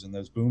courses in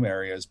those boom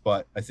areas.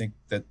 But I think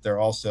that they're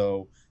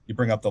also, you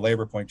bring up the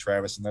labor point,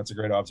 Travis, and that's a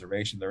great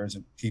observation. There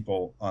isn't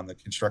people on the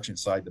construction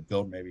side to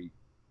build maybe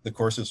the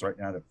courses right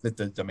now to fit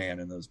the demand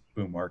in those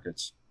boom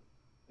markets.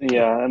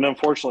 Yeah. And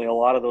unfortunately, a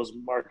lot of those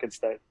markets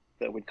that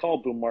we call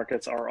boom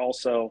markets are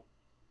also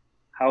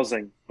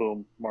housing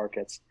boom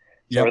markets.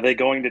 So Yep. Are they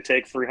going to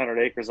take 300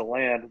 acres of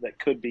land that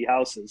could be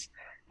houses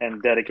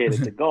and dedicate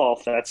it to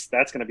golf? That's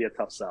going to be a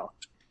tough sell.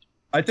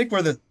 I think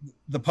where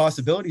the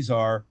possibilities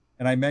are,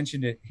 and I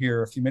mentioned it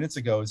here a few minutes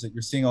ago, is that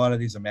you're seeing a lot of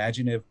these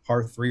imaginative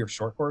par 3 or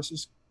short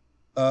courses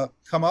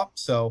come up.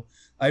 So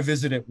I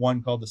visited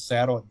one called the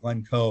Saddle at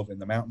Glen Cove in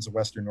the mountains of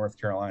Western North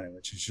Carolina,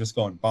 which is just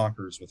going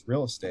bonkers with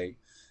real estate.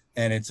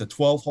 And it's a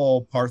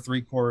 12-hole par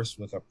 3 course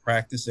with a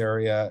practice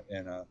area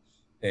and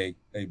a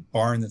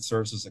barn that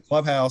serves as a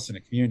clubhouse and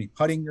a community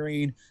putting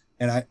green.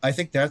 And I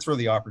think that's where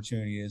the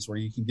opportunity is, where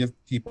you can give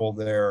people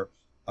their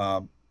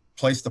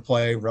place to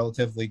play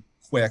relatively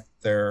quick,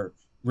 their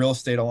real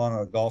estate along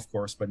a golf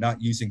course, but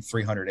not using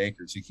 300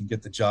 acres. You can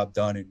get the job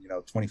done in,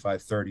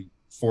 25, 30,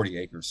 40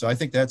 acres. So I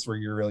think that's where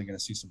you're really going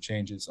to see some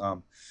changes.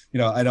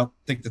 I don't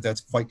think that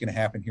that's quite going to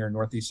happen here in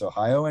Northeast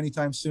Ohio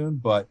anytime soon,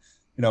 but,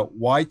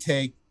 why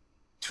take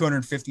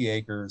 250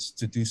 acres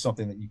to do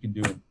something that you can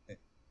do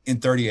in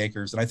 30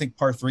 acres? And I think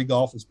par 3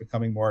 golf is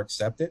becoming more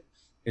accepted.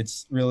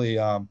 It's really,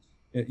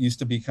 it used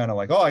to be kind of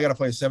like, I got to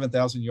play a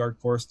 7,000 yard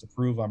course to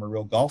prove I'm a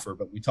real golfer.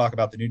 But we talk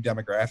about the new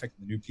demographic,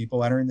 the new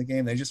people entering the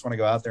game. They just want to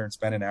go out there and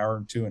spend an hour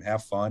or two and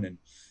have fun. And,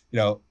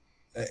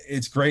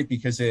 it's great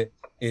because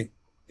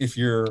if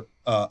you're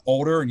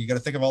older and you got to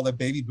think of all the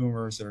baby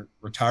boomers that are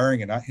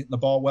retiring and not hitting the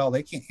ball well,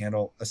 they can't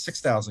handle a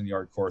 6,000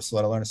 yard course,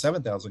 let alone a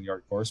 7,000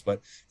 yard course. But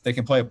if they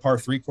can play a par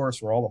 3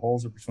 course where all the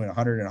holes are between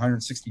 100 and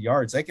 160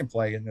 yards, they can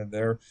play in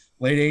their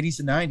late 80s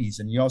and 90s.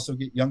 And you also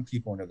get young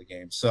people into the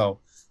game. So,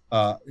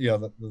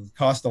 the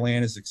cost of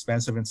land is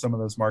expensive in some of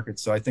those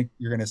markets. So I think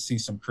you're going to see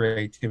some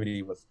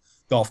creativity with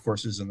golf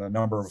courses and the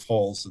number of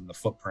holes and the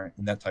footprint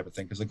and that type of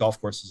thing, because the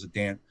golf course is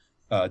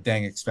a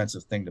dang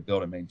expensive thing to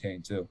build and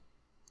maintain too.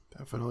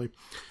 Definitely.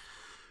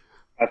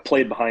 I've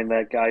played behind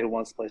that guy who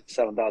wants to play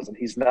 7,000.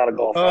 He's not a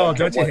golfer. Oh,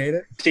 don't you hate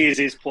it? Tease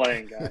he's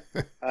playing guy.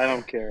 I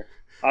don't care.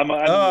 I'm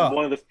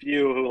one of the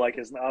few who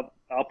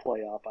I'll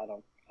play up.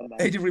 I'm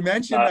not, hey, did we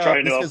mention? Not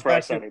trying to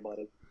impress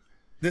anybody.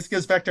 This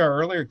goes back to our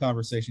earlier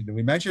conversation. Did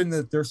we mention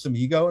that there's some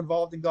ego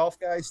involved in golf,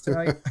 guys,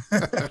 tonight?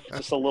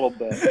 Just a little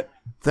bit.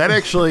 That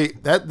actually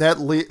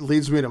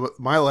leads me to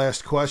my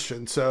last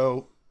question.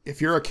 So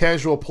if you're a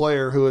casual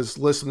player who is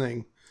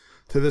listening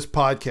to this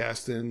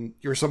podcast and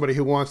you're somebody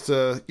who wants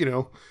to,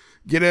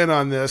 get in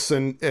on this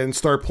and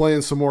start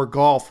playing some more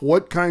golf,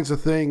 what kinds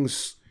of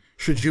things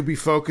should you be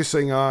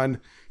focusing on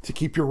to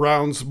keep your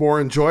rounds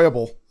more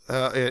enjoyable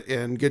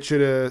and get you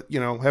to,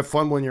 have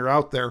fun when you're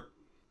out there?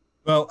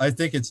 Well, I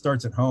think it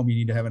starts at home. You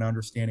need to have an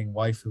understanding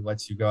wife who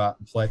lets you go out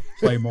and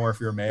play more if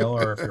you're male,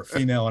 or if you're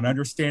female, an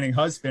understanding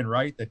husband,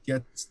 right, that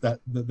gets the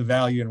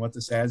value and what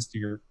this adds to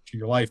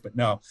your life. But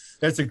no,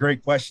 that's a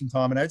great question,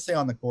 Tom. And I'd say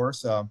on the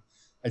course,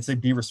 I'd say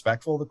be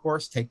respectful of the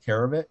course, take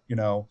care of it,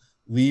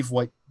 leave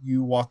what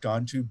you walked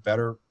onto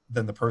better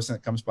than the person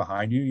that comes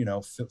behind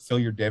you, fill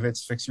your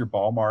divots, fix your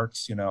ball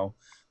marks,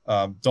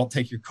 don't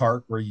take your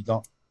cart where you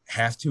don't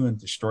have to and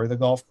destroy the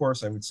golf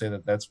course. I would say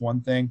that that's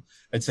one thing.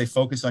 I'd say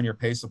focus on your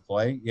pace of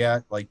play.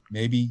 Yeah, like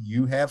maybe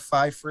you have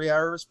 5 free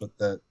hours, but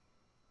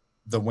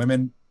the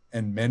women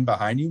and men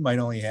behind you might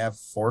only have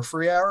 4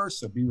 free hours.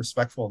 So be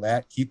respectful of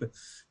that. Keep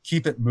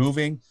it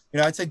moving.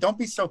 I'd say don't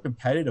be so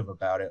competitive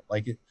about it.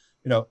 Like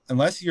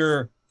unless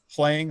you're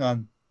playing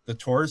on the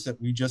tours that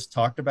we just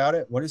talked about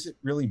what does it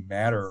really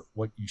matter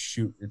what you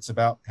shoot? It's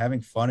about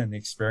having fun and the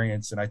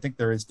experience. And I think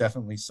there is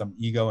definitely some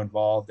ego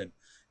involved, and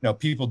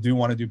people do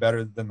want to do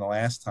better than the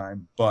last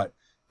time, but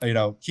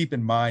keep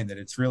in mind that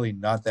it's really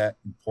not that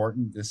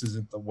important. This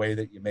isn't the way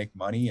that you make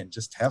money, and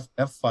just have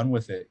fun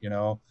with it,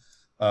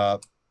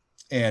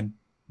 and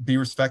be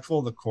respectful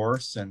of the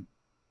course. And,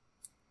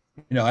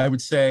 I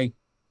would say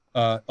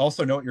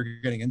Also know what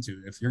you're getting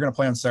into. If you're going to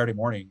play on Saturday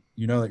morning,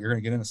 you know that you're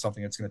going to get into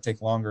something that's going to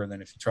take longer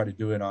than if you try to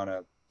do it on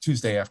a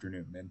Tuesday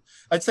afternoon. And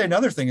I'd say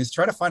another thing is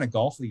try to find a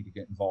golf league to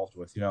get involved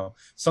with,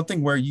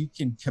 something where you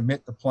can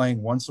commit to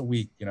playing once a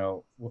week.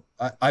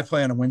 I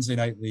play on a Wednesday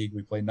night league.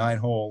 We play 9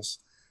 holes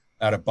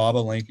out of Baba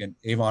Link in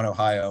Avon,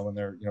 Ohio. And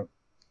there are,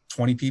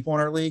 20 people in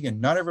our league,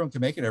 and not everyone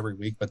can make it every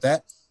week. But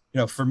that,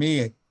 for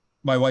me,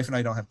 my wife and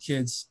I don't have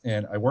kids,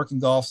 and I work in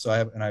golf. So I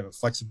have a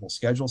flexible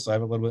schedule. So I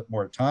have a little bit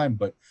more time,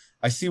 but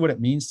I see what it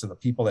means to the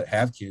people that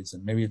have kids,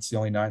 and maybe it's the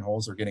only 9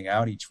 holes they're getting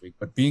out each week,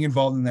 but being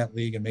involved in that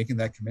league and making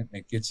that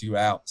commitment gets you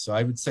out. So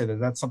I would say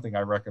that that's something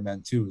I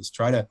recommend too, is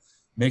try to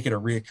make it a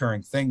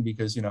reoccurring thing,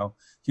 because, if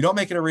you don't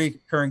make it a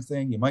reoccurring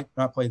thing, you might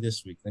not play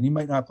this week, then you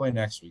might not play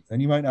next week,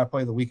 then you might not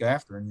play the week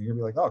after. And you're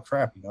gonna be like, oh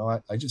crap,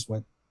 I just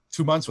went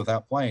 2 months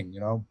without playing,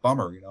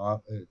 bummer,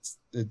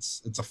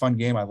 it's a fun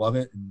game. I love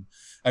it. And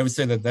I would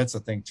say that that's a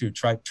thing too.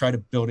 Try to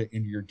build it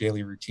into your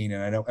daily routine.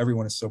 And I know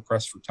everyone is so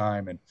pressed for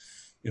time, and,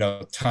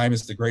 time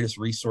is the greatest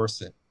resource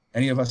that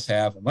any of us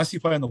have, unless you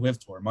play on the LIV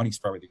Tour. Money's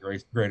probably the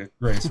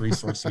greatest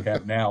resource you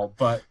have now,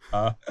 but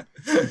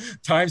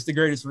time's the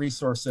greatest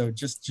resource. So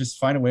just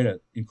find a way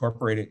to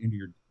incorporate it into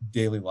your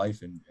daily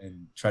life, and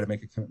try to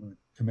make a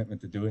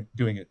commitment to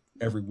doing it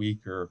every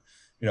week, or,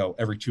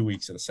 every 2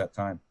 weeks at a set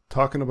time.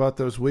 Talking about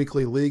those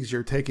weekly leagues,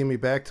 you're taking me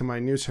back to my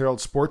News Herald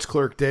sports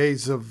clerk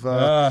days of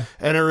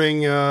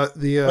entering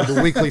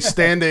the weekly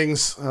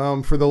standings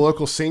for the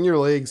local senior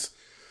leagues.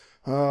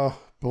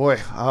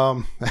 Boy,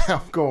 I'm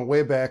going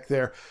way back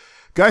there.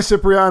 Guy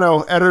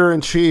Cipriano,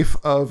 editor-in-chief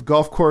of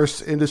Golf Course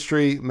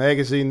Industry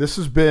Magazine. This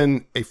has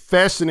been a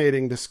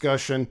fascinating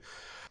discussion.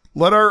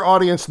 Let our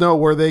audience know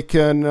where they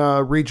can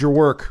read your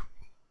work.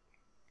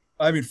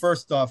 I mean,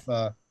 first off,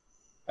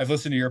 I've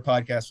listened to your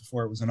podcast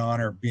before. It was an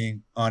honor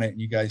being on it,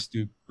 and you guys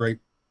do great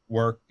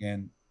work.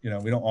 And, we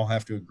don't all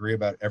have to agree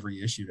about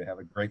every issue to have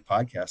a great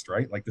podcast,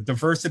 right? Like, the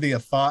diversity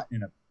of thought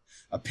and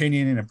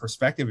opinion and a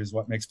perspective is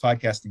what makes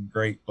podcasting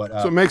great. But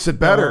so it makes it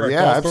better.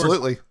 Yeah,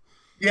 absolutely.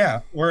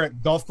 Yeah, we're at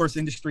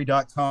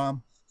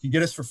golfcourseindustry.com. You can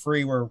get us for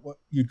free. We're what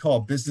you'd call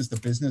a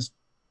business-to-business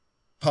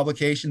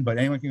publication, but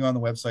anyone can go on the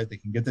website. They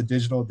can get the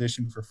digital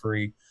edition for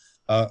free.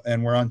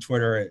 And we're on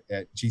Twitter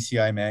at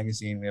GCI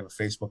Magazine. We have a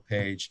Facebook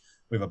page.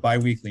 We have a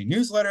bi-weekly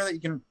newsletter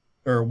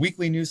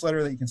weekly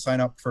newsletter that you can sign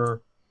up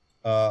for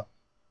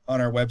on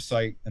our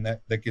website, and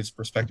that gives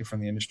perspective from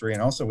the industry.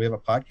 And also we have a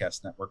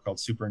podcast network called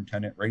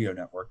Superintendent Radio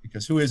Network,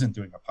 because who isn't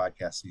doing a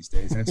podcast these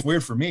days? And it's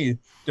weird for me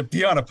to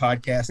be on a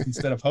podcast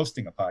instead of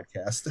hosting a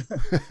podcast.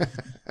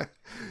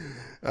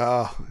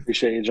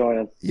 Appreciate you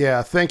joining.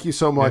 Yeah, thank you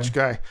so much,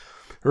 Guy.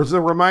 There's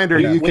a reminder.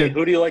 Who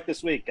do you like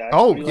this week, guys?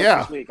 Oh,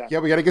 yeah. Yeah,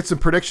 we got to get some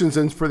predictions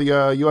in for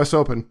the U.S.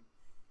 Open.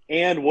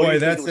 And what do you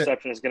think the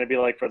reception is going to be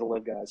like for the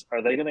LIV guys?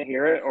 Are they going to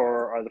hear it,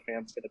 or are the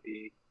fans going to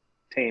be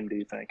tame, do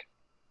you think?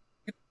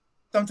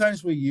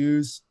 Sometimes we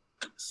use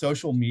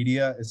social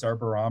media as our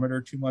barometer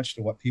too much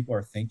to what people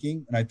are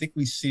thinking. And I think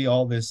we see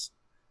all this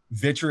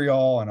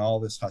vitriol and all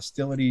this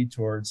hostility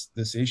towards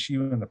this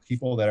issue and the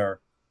people that are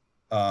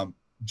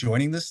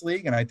joining this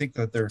league. And I think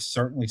that there's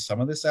certainly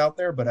some of this out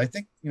there. But I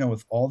think,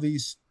 with all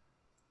these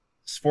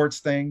sports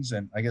things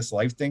and I guess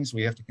life things,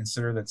 we have to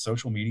consider that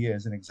social media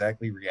isn't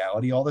exactly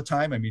reality all the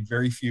time. I mean,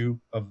 very few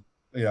of,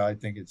 I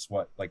think it's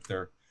there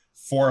are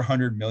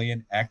 400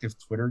 million active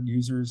Twitter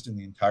users in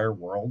the entire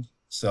world.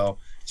 So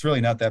it's really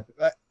not that.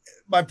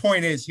 My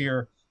point is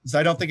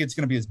I don't think it's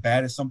going to be as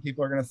bad as some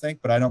people are going to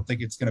think, but I don't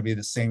think it's going to be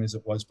the same as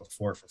it was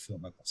before for Phil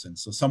Mickelson.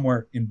 So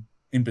somewhere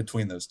in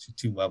between those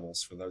two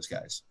levels for those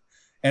guys.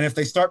 And if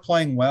they start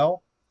playing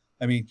well,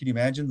 I mean, can you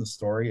imagine the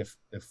story if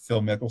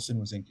Phil Mickelson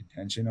was in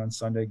contention on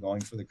Sunday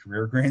going for the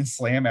career Grand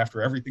Slam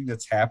after everything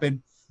that's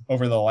happened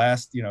over the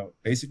last,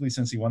 basically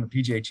since he won the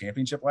PGA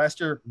Championship last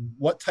year?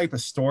 What type of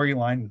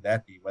storyline would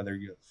that be, whether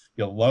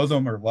you'll loathe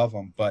him or love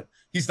him? But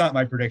he's not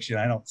my prediction.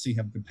 I don't see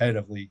him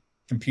competitively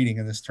competing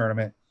in this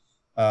tournament.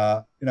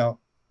 I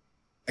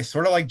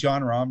sort of like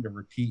Jon Rahm to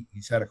repeat.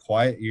 He's had a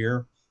quiet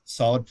year,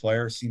 solid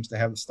player, seems to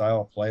have the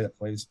style of play that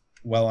plays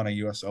well on a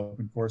U.S.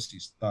 Open course.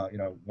 He's,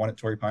 won at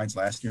Torrey Pines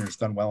last year and has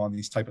done well on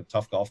these type of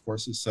tough golf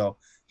courses. So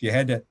if you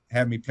had to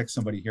have me pick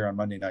somebody here on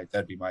Monday night,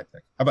 that'd be my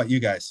pick. How about you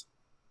guys?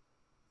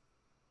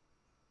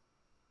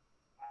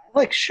 I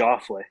like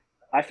Schauffele.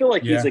 I feel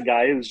like he's a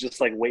guy who's just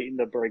like waiting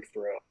to break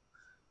through.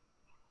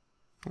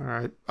 All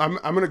right. I'm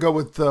going to go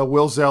with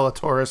Will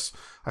Zalatoris.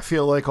 I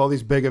feel like all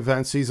these big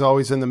events, he's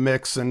always in the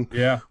mix, and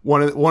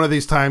one of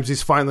these times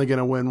he's finally going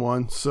to win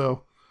one.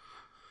 So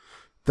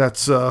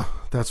that's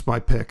my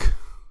pick.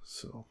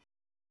 So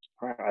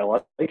I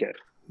like it.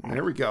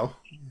 There we go.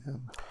 Yeah.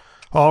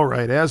 All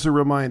right. As a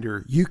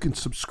reminder, you can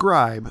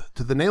subscribe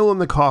to The Nail in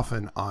the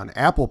Coffin on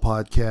Apple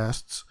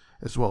Podcasts,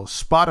 as well as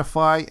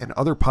Spotify and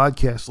other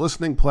podcast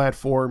listening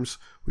platforms.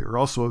 We are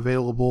also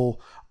available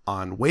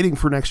on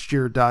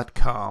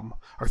waitingfornextyear.com.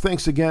 Our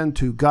thanks again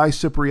to Guy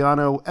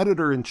Cipriano,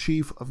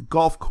 editor-in-chief of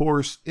Golf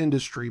Course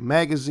Industry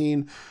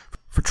Magazine.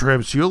 For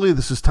Travis Yulee,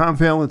 this is Tom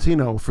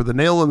Valentino for The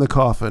Nail in the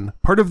Coffin,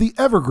 part of the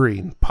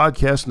Evergreen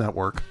Podcast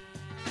Network.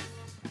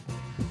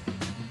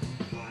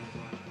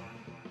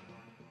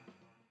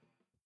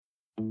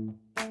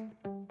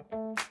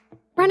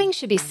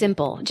 should be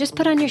simple. Just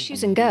put on your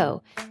shoes and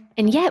go.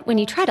 And yet, when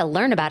you try to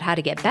learn about how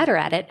to get better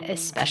at it,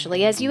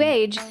 especially as you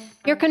age,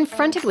 you're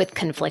confronted with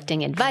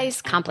conflicting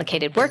advice,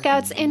 complicated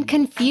workouts, and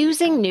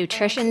confusing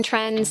nutrition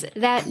trends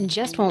that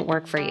just won't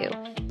work for you.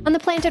 On The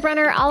Planted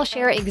Runner, I'll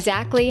share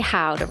exactly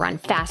how to run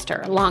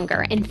faster,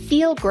 longer, and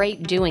feel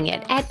great doing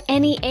it at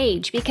any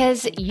age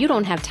because you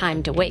don't have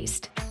time to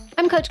waste.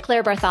 I'm Coach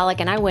Claire Bartholic,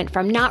 and I went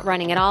from not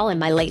running at all in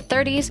my late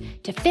 30s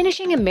to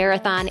finishing a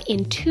marathon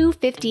in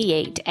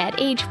 2:58 at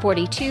age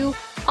 42,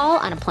 all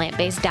on a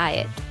plant-based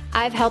diet.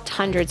 I've helped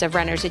hundreds of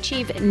runners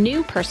achieve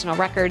new personal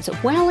records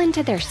well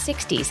into their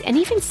 60s and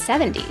even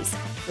 70s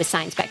with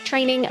science-backed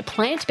training,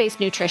 plant-based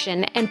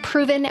nutrition, and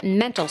proven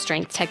mental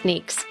strength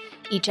techniques.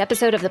 Each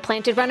episode of The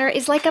Planted Runner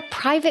is like a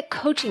private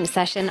coaching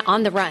session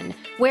on the run,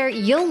 where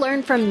you'll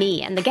learn from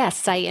me and the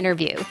guests I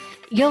interview.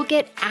 You'll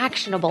get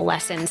actionable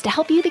lessons to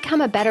help you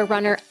become a better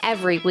runner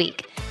every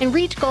week and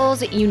reach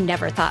goals you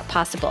never thought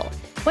possible.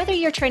 Whether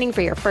you're training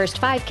for your first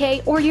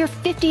 5K or your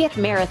 50th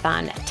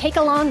marathon, take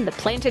along The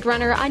Planted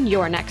Runner on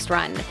your next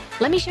run.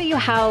 Let me show you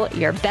how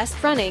your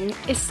best running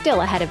is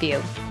still ahead of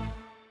you.